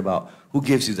about who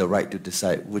gives you the right to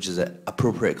decide which is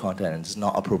appropriate content and it's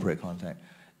not appropriate content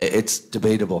it's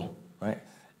debatable right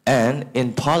and in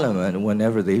parliament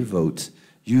whenever they vote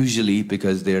usually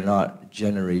because they're not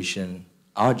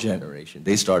our generation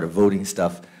they started voting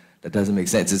stuff that doesn't make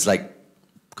sense it's like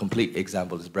complete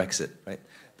example is Brexit right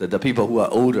the people who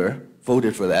are older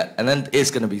voted for that and then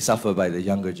it's going to be suffered by the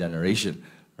younger generation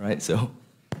right so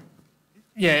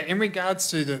yeah in regards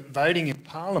to the voting in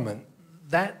parliament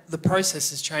that the process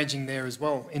is changing there as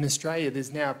well in Australia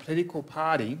there's now a political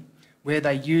party where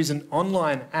they use an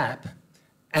online app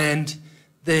and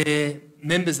the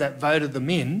members that voted them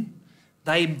in,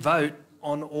 they vote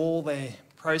on all their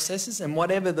processes, and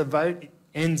whatever the vote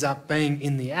ends up being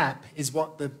in the app is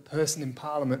what the person in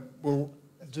Parliament will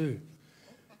do.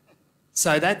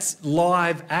 So that's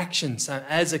live action. So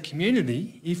as a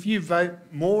community, if you vote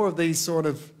more of these sort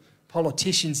of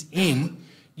politicians in,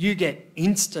 you get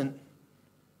instant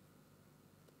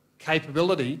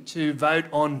capability to vote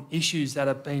on issues that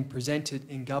are being presented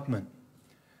in government.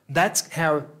 That's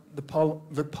how the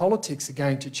politics are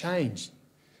going to change.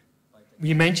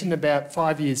 You mentioned about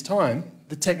 5 years' time,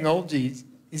 the technology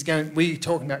is going, we're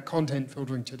talking about content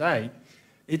filtering today,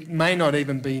 it may not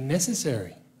even be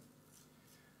necessary.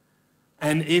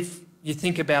 And if you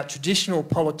think about traditional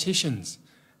politicians,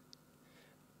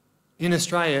 in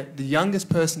Australia, the youngest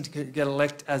person to get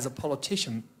elected as a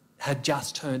politician had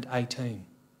just turned 18.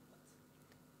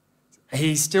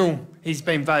 He's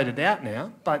been voted out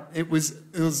now, but it was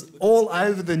all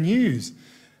over the news.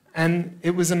 And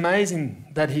it was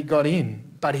amazing that he got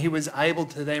in, but he was able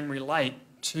to then relate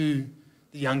to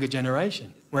the younger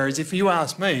generation. Whereas if you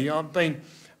ask me, I've been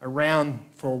around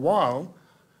for a while,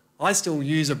 I still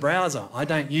use a browser. I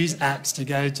don't use apps to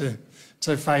go to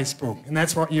Facebook. And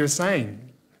that's what you were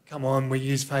saying. Come on, we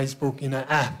use Facebook in an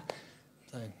app.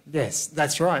 So, yes,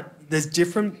 that's right. There's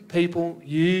different people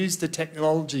use the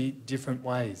technology different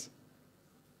ways.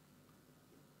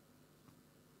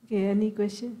 Okay, any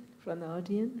question from the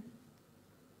audience?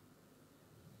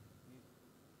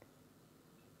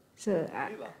 So,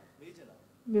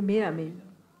 maybe.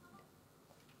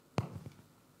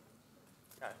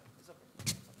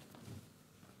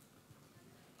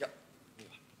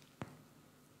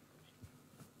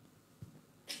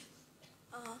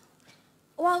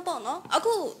 Well, bono,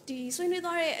 ako di swing with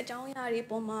our down yari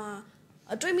poma,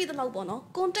 a dream with the low bono,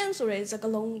 contents or is like a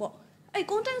long walk. A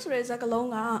contents or is like a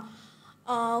long,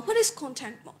 what is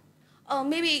content?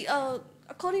 Maybe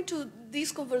according to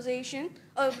this conversation,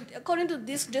 according to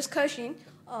this discussion,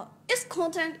 is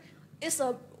content is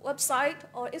a website,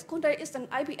 or is content is an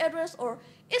IP address, or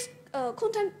is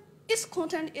content is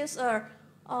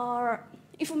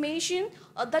information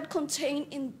that contained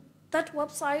in that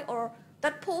website or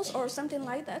that post or something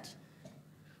like that.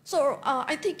 So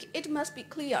I think it must be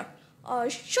clear.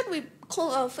 Should we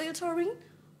call filtering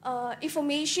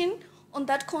information on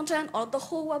that content or the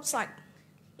whole website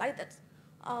like that?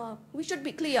 We should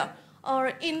be clear.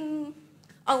 Or in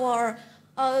our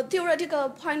theoretical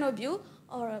point of view,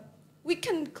 we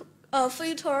can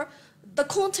filter the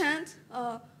content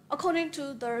according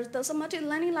to the semantic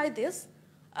learning like this.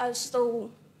 So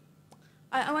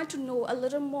I want to know a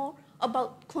little more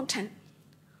about content.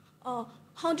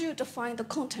 How do you define the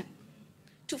content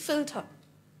to filter?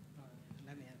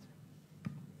 Let me answer.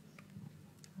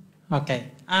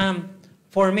 Okay.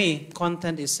 For me,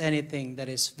 content is anything that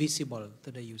is visible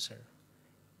to the user.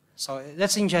 So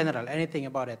that's in general, anything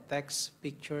about it, text,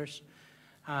 pictures,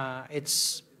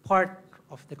 it's part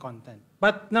of the content.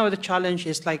 But now the challenge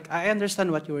is, like, I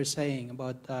understand what you were saying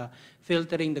about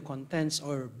filtering the contents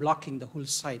or blocking the whole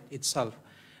site itself.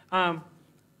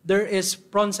 There is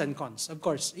pros and cons. Of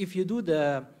course, if you do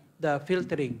the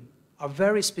filtering of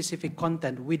very specific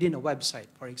content within a website,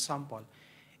 for example,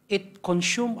 it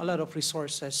consumes a lot of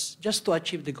resources just to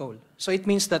achieve the goal. So it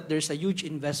means that there's a huge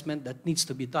investment that needs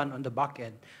to be done on the back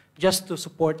end just to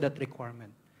support that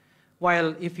requirement.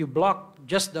 While if you block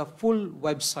just the full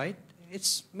website,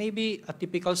 it's maybe a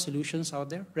typical solutions out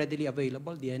there, readily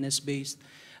available, DNS-based,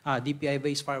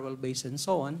 DPI-based, firewall-based, and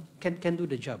so on, can do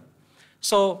the job.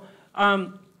 So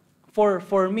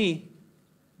for me,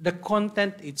 the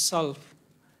content itself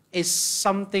is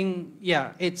something,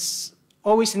 yeah, it's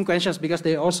always in questions because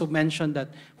they also mentioned that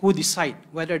who decide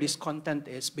whether this content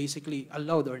is basically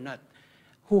allowed or not.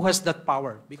 Who has that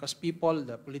power? Because people,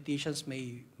 the politicians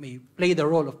may play the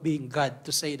role of being God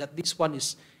to say that this one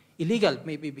is illegal,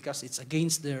 maybe because it's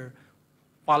against their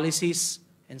policies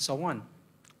and so on.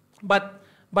 But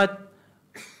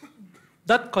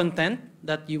that content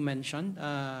that you mentioned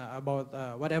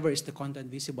about whatever is the content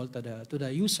visible to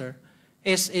the user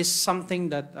is something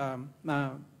that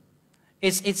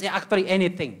it's actually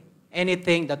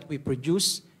anything that we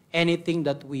produce, anything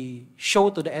that we show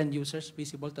to the end users,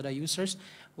 visible to the users,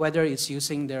 whether it's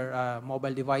using their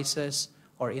mobile devices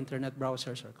or internet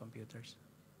browsers or computers.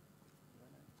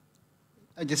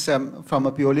 Just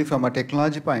purely from a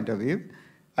technology point of view,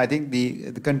 I think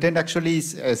the content actually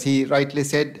is, as he rightly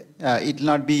said, it will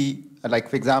not be like,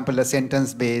 for example, a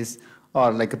sentence-based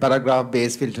or like a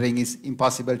paragraph-based filtering is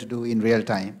impossible to do in real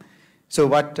time. So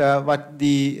what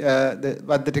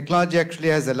the technology actually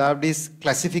has allowed is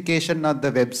classification of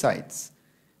the websites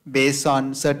based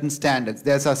on certain standards.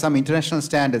 There's some international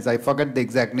standards. I forget the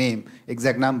exact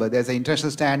number. There's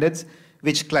international standards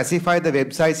which classify the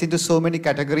websites into so many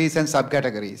categories and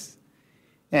subcategories.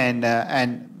 And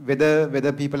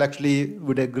whether people actually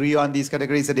would agree on these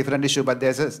categories is a different issue, but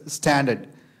there's a standard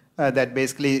that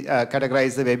basically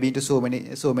categorizes the web into so many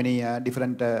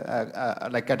different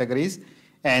like categories.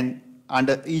 And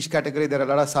under each category, there are a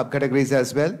lot of subcategories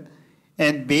as well.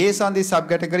 And based on these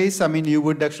subcategories, I mean, you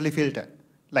would actually filter.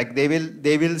 Like they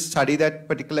will study that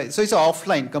particular. So it's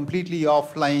offline, completely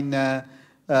offline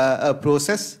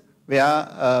process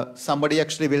where somebody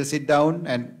actually will sit down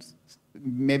and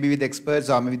maybe with experts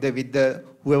or maybe with the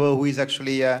whoever who is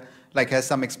actually like has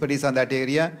some expertise on that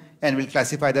area and will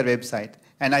classify their website.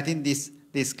 And I think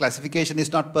this classification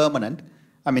is not permanent.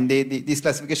 I mean, this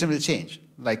classification will change.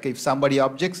 Like if somebody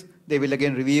objects, they will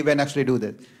again review and actually do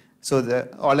that. So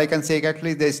all I can say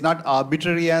actually is not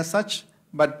arbitrary as such,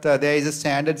 but there is a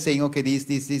standard saying, okay,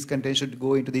 these content should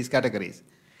go into these categories.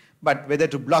 But whether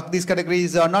to block these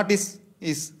categories or not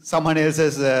is someone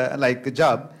else's like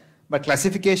job. But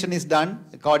classification is done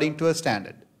according to a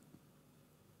standard.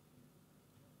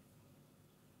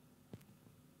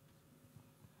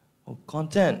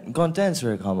 Content ဆို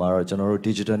တဲ့အခါမှာတော့ကျွန်တော်တို့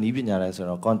digital နည်းပညာလဲဆို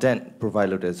တော့ content provide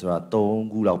လုပ်တယ်ဆိုတာ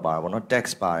3ခုလောက်ပါတယ်ပေါ့နော်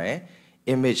text ပါတယ်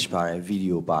image ပါတယ်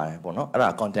video ပါတယ်ပေါ့နော်အဲ့ဒါ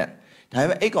content ဒါပေ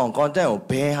မဲ့အဲ့ကောင် content ကို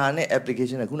ဘယ်ဟာနဲ့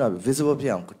application နဲ့ခုနက visible ဖြ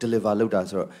စ်အောင် deliver လုပ်တာ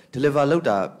ဆိုတော့ deliver လုပ်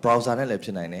တာ browser နဲ့လည်းဖြ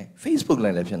စ်နိုင်တယ် Facebook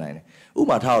နဲ့လည်းဖြစ်နိုင်တယ်ဥပ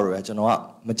မာထားတော့ကျွန်တော်က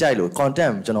မကြိုက်လို့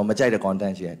content ကျွန်တော်မကြိုက်တဲ့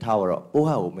content ရှိတယ်ထားတော့ပို့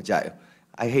ဟာကိုမကြိုက်ဘူး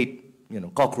I hate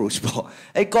cockroach ပေါ့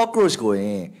အဲ့ cockroach ကိုရ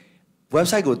င်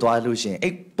website ကိုတွားလို့ရှိရင်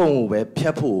အဲ့ပုံကိုပဲဖြ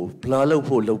တ်ဖို့ blur လုပ်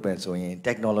ဖို့လုပ်ပန်ဆိုရင်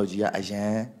technology ကအရ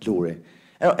န်လိုတယ်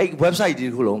အဲ့တော့အဲ့ website ဒီတ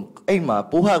စ်ခုလုံးအဲ့မှာ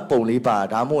ပိုးဟက်ပုံလေးပါ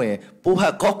ဒါမှမဟုတ်ရင်ပိုးဟ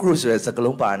က် cockroach ဆိုတဲ့စကား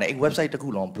လုံးပါနေအဲ့ website တစ်ခု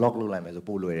လုံး block လုပ်လိုက်မယ်ဆို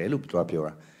ပို့လွယ်တယ်လို့ပြော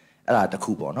တာအဲ့ဒါတစ်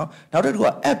ခုပေါ့နော်နောက်တစ်ခုက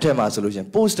app ထဲမှာဆိုလို့ရှိရင်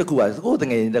post တစ်ခုကကိုယ်တ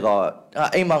ငယ်ချင်းတကော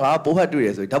အိမ်မှာငါပိုးဟက်တွေ့တ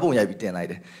ယ်ဆိုရင်ဓာတ်ပုံရိုက်ပြီးတင်လိုက်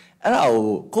တယ်အဲ့ဒါ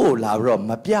ကိုလာပြီးတော့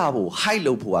မပြဖို့ hide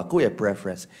လုပ်ဖို့ကကိုယ့်ရဲ့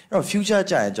preference အဲ့တော့ future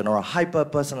ကျရင်ကျွန်တော်တို့ hyper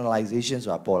personalization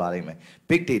ဆိုတာပေါ်လာနိုင်မယ်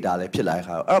big data လည်းဖြစ်လာတဲ့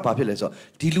ခါတော့အဲ့တော့ဘာဖြစ်လဲဆိုတော့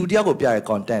ဒီလူတယောက်ကိုပြတဲ့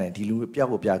content နဲ့ဒီလူတယော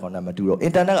က်ကိုပြတဲ့ content မတူတော့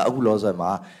internet ကအခုလောဆယ်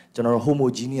မှာကျွန်တော်တို့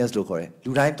homogeneous လို့ခေါ်တယ်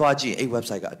လူတိုင်းသွားကြည့်အဲ့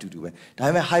website ကအတူတူပဲဒါ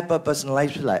ပေမဲ့ hyper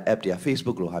personalized ဖြစ်လာတဲ့ app တွေက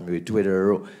Facebook လို့ဟာမျိုး Twitter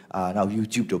တို့နောက်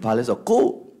YouTube တို့ဘာလဲဆိုတော့ကို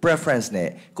ယ့် preference နဲ့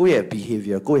ကိုယ့်ရဲ့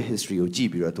behavior ကိုယ့်ရဲ့ history ကိုကြည့်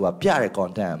ပြီးတော့သူကပြတဲ့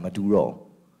content ကမတူတော့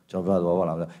ကျွန်တော်ပြောပါ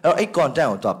လားအဲ့တော့အဲ့ content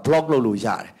ကိုသူက block လုပ်လို့ရ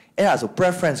တယ်အဲ့ဒါဆို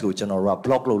preference ကိုကျွန်တော်တို့က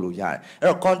block လုပ်လို့ရတယ်အဲ့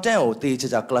တော့ content ကိုတေး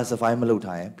ချာ classify မလုပ်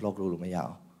ထားရင် block လုပ်လို့မရအော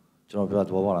င်ကျွန်တော်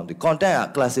ပြောပါလား content က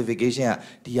classification က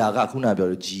ဒီဟာကခုနပြော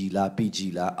လို့ G လား PG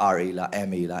လား RA လား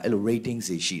MA လားအဲ့လို ratings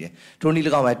တွေရှိတယ်ထိုနည်း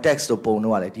၎င်းပဲ text တို့ပုံ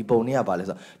တို့ကလည်းဒီပုံတွေကဘာလဲ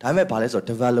ဆိုတော့ဒါပေမဲ့ဘာလဲဆိုတော့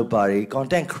developer တွေ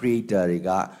content creator တွေက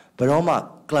ဘယ်တော့မှ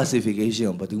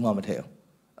classification ကိုဘယ်သူမှမထည့်ဘူး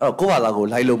အဲ့တော့ကိုယ့်ဘာသာကို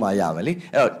လိုက်လို့မှရမယ်လी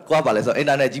အဲ့တော့ကိုကဘာလဲဆိုတော့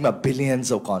internet ကြီးမှာ billions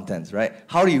of contents right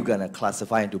how do you gonna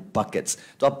classify into buckets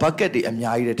တော့ bucket တွေအ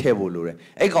များကြီးတွေထည့်ဖို့လိုတယ်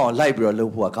အဲ့ကောင်လိုက်ပြီးတော့လု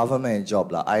ပ်ဖို့က government job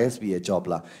လား ISP ရဲ့ job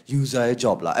လား user ရဲ့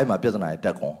job လားအဲ့မှာပြဿနာတွေတ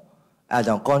က်ကုန်အဲ့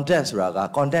ကြောင့် content ဆိုတာက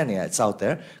content တွေက it's out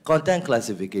there content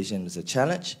classification is a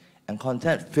challenge and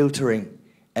content filtering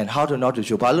and how to not to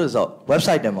show ဘာလို့လဲဆိုတော့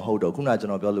website တွေမဟုတ်တော့ခုနကကျွ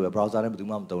န်တော်ပြောလို့ပဲ browser နဲ့ဘယ်သူ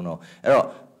မှမသုံးတော့အဲ့တော့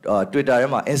Twitter ထဲ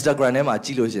မှာ Instagram ထဲမှာကြ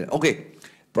ည့်လို့ရှိရင် okay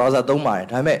browser သုံးပါတယ်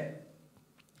ဒါပေမဲ့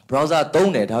browser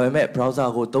သုံးတယ်ဒါပေမဲ့ browser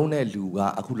ကိုသုံးတဲ့လူက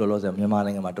အခုလောလောဆယ်မြန်မာ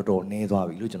နိုင်ငံမှာတော်တော်နည်းသွား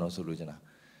ပြီလို့ကျွန်တော်ဆိုလို့ချင်တာ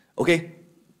okay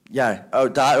yeah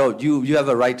you have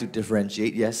a right to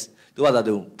differentiate yes သူကသာ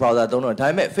သူ browser သုံးတော့ဒါ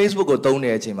ပေမဲ့ Facebook ကိုသုံးနေ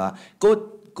တဲ့အချိန်မှာ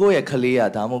ကိုယ့်ရဲ့ကလေးက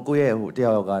ဒါမှမဟုတ်ကိုယ့်ရဲ့ဟိုတ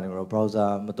ယောက်ကနေတော့ browser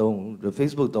မသုံးဘူး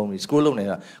Facebook သုံးပြီး scroll လုပ်နေ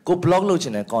တာကို block လုပ်ချ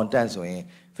င်တဲ့ content ဆိုရင်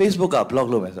Facebook က block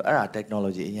လုပ်မယ်ဆိုအဲ့ဒါ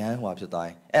technology အရန်ဟိုဖြစ်သွားရ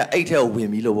င်အဲ့ထဲကိုဝင်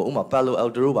ပြီးလို့ပေါ့ဥပမာ Palo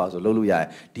Alto တို့ပါဆိုလုပ်လို့ရတယ်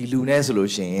ဒီလူနဲ့ဆို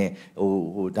လို့ရှိရင်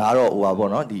ဟိုဒါတော့ဟိုပါပေါ့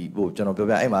နော်ဒီဟိုကျွန်တော်ပြော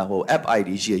ပြအဲ့မှာဟို app ID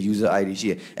ရှိရ user ID ရှိ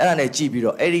ရအဲ့ဒါနဲ့ကြည့်ပြီး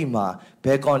တော့အဲ့ဒီမှာဘ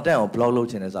ယ် content ကို block လုပ်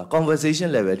ချင်လဲဆိုတော့ conversation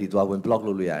level ထိသွားဝင် block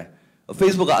လုပ်လို့ရတယ်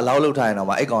Facebook က allow လုပ်ထားရင်တော့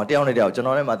မှအဲ့ကောင်တယောက်နဲ့တယောက်ကျွန်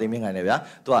တော်နဲ့မှသိမြင်ခိုင်းတယ်ဗျာ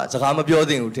သူကစကားမပြော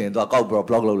သင့်ဘူးထင်သူကကောက်ပြီးတော့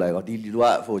block လုပ်လိုက်တော့ဒီလူက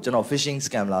ဟိုကျွန်တော် phishing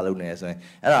scam လာလုပ်နေတယ်ဆိုရင်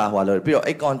အဲ့ဒါဟိုလို့ပြီးတော့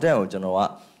အဲ့ content ကိုကျွန်တော်က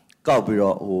ကောက်ပြီး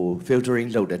တော့ဟို filtering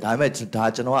လုပ်တယ်ဒါပေမဲ့ဒါ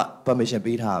ကျွန်တော်က permission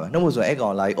ပေးထားရမယ်နှုတ်မို့ဆိုအဲ့ကော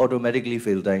င်လာ automatically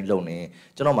filtering လုပ်နေ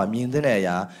ကျွန်တော်မှမြင်သင့်တဲ့အ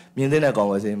ရာမြင်သင့်တဲ့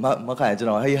conversation မခိုင်ကျွန်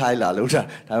တော် hey hi လာလုပ်တာ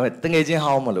ဒါပေမဲ့တငယ်ချင်း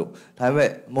ဟောင်းမလို့ဒါပေမဲ့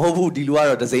မဟုတ်ဘူးဒီလူက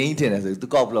တော့ဒစိမ့်ထင်တယ်ဆိုသူ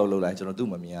ကောက် block လုပ်လိုက်ကျွန်တော်သူ့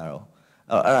မမြင်ရတော့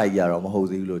အဲ့ဒါကြီးကတော့မဟုတ်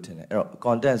သေးဘူးလို့ထင်တယ်အဲ့တော့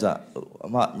content ဆို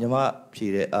တာညီမဖြေ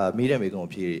တဲ့မေးတဲ့မေးခွန်း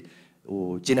ကိုဖြေဟို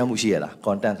ကျင့်တတ်မှုရှိရလား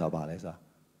content ဆိုတာဘာလဲဆိုတာ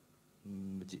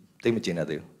သိမကျင့်တတ်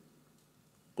သေးဘူး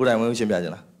ကိုယ်တိုင်ဝင်ရှင်းပြကြ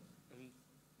လား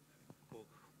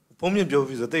ဘုံမြင်ပြော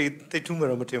ပြီးဆိုတိတ်ထူးမှ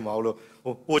တော့မထင်ပါဘူးလို့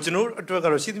ဟိုကျွန်တော်အတွက်က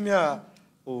တော့ရှိသမျှ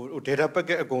ဟို data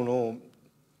packet အကုန်လုံး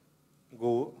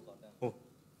ကို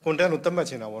ဟို content လို့သတ်မှတ်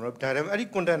ချင်တာပေါ့နော်ဒါပေမဲ့အဲ့ဒီ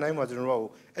content တိုင်းမှာကျွန်တော်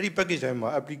တို့အဲ့ဒီ package တိုင်းမှာ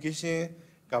application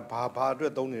ကဘာအတွ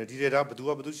က်သုံးနေတယ်ဒီ data ဘယ်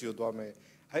သူရှိလို့သွားမယ်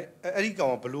အဲ့ဒီကော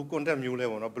င်ကဘယ်လို content မျိုးလဲ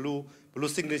ပေါ့နော်ဘယ်လို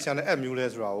signature နဲ့ app မျိုးလဲ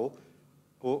ဆိုတာကို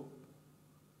ဟို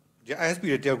ဒီ ISP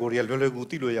တွေ tag တွေလွယ်ကူ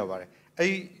သိလို့ရပါတယ်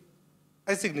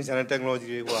အဲ့ signature နဲ့ technology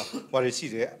တွေဟိုတွေရှိ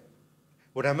တယ်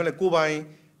ဟိုဒါမှလည်းကိုယ်ပိုင်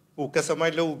ဟို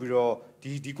customize လုပ်ပြီးတော့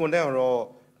ဒီ content ကတော့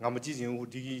ငါမကြည့်ချင်ဘူး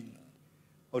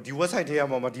ဒီ website ထဲ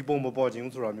မှာဒီပုံမပေါ်ချင်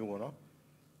ဘူးဆိုတာမျိုးပေါ့နော်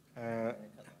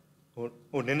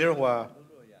ဟိုနည်းနည်းတော့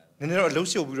အလုပ်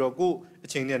ရှုပ်ပြီးတော့ကိုယ်အ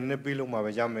ချိန်နဲ့နည်းနည်းပေးလို့မှာ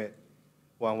ပဲရမယ်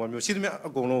ဟိုမျိုးရှိသမျှအ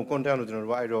ကုန်လုံး content လို့ကျွန်တော်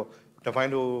တို့ကအဲ့တော့ define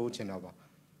လို့ချင်တာပါ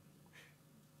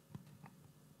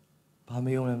ဘာ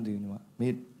မေးအောင်လဲမသိဘူးညီမ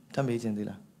မေးတတ်မေးချင်သေး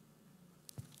လား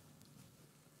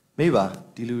မေးပါ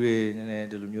ဒီလူတွေနည်းနည်း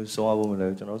ဒီလိုမျိုးစောရဖို့မလဲ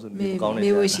ကျွန်တော်ဆိုနေကောင်းနေတယ်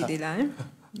မေးဖို့ရှိသေးလား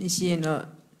မရှိရင်တော့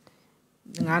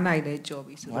9 နာရီလည်းကြော်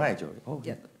ပြီဆိုတော့9 နာရီကြော်ပြီဟုတ်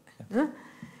ပြီနော်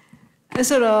အဲ့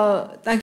ဆိုတော့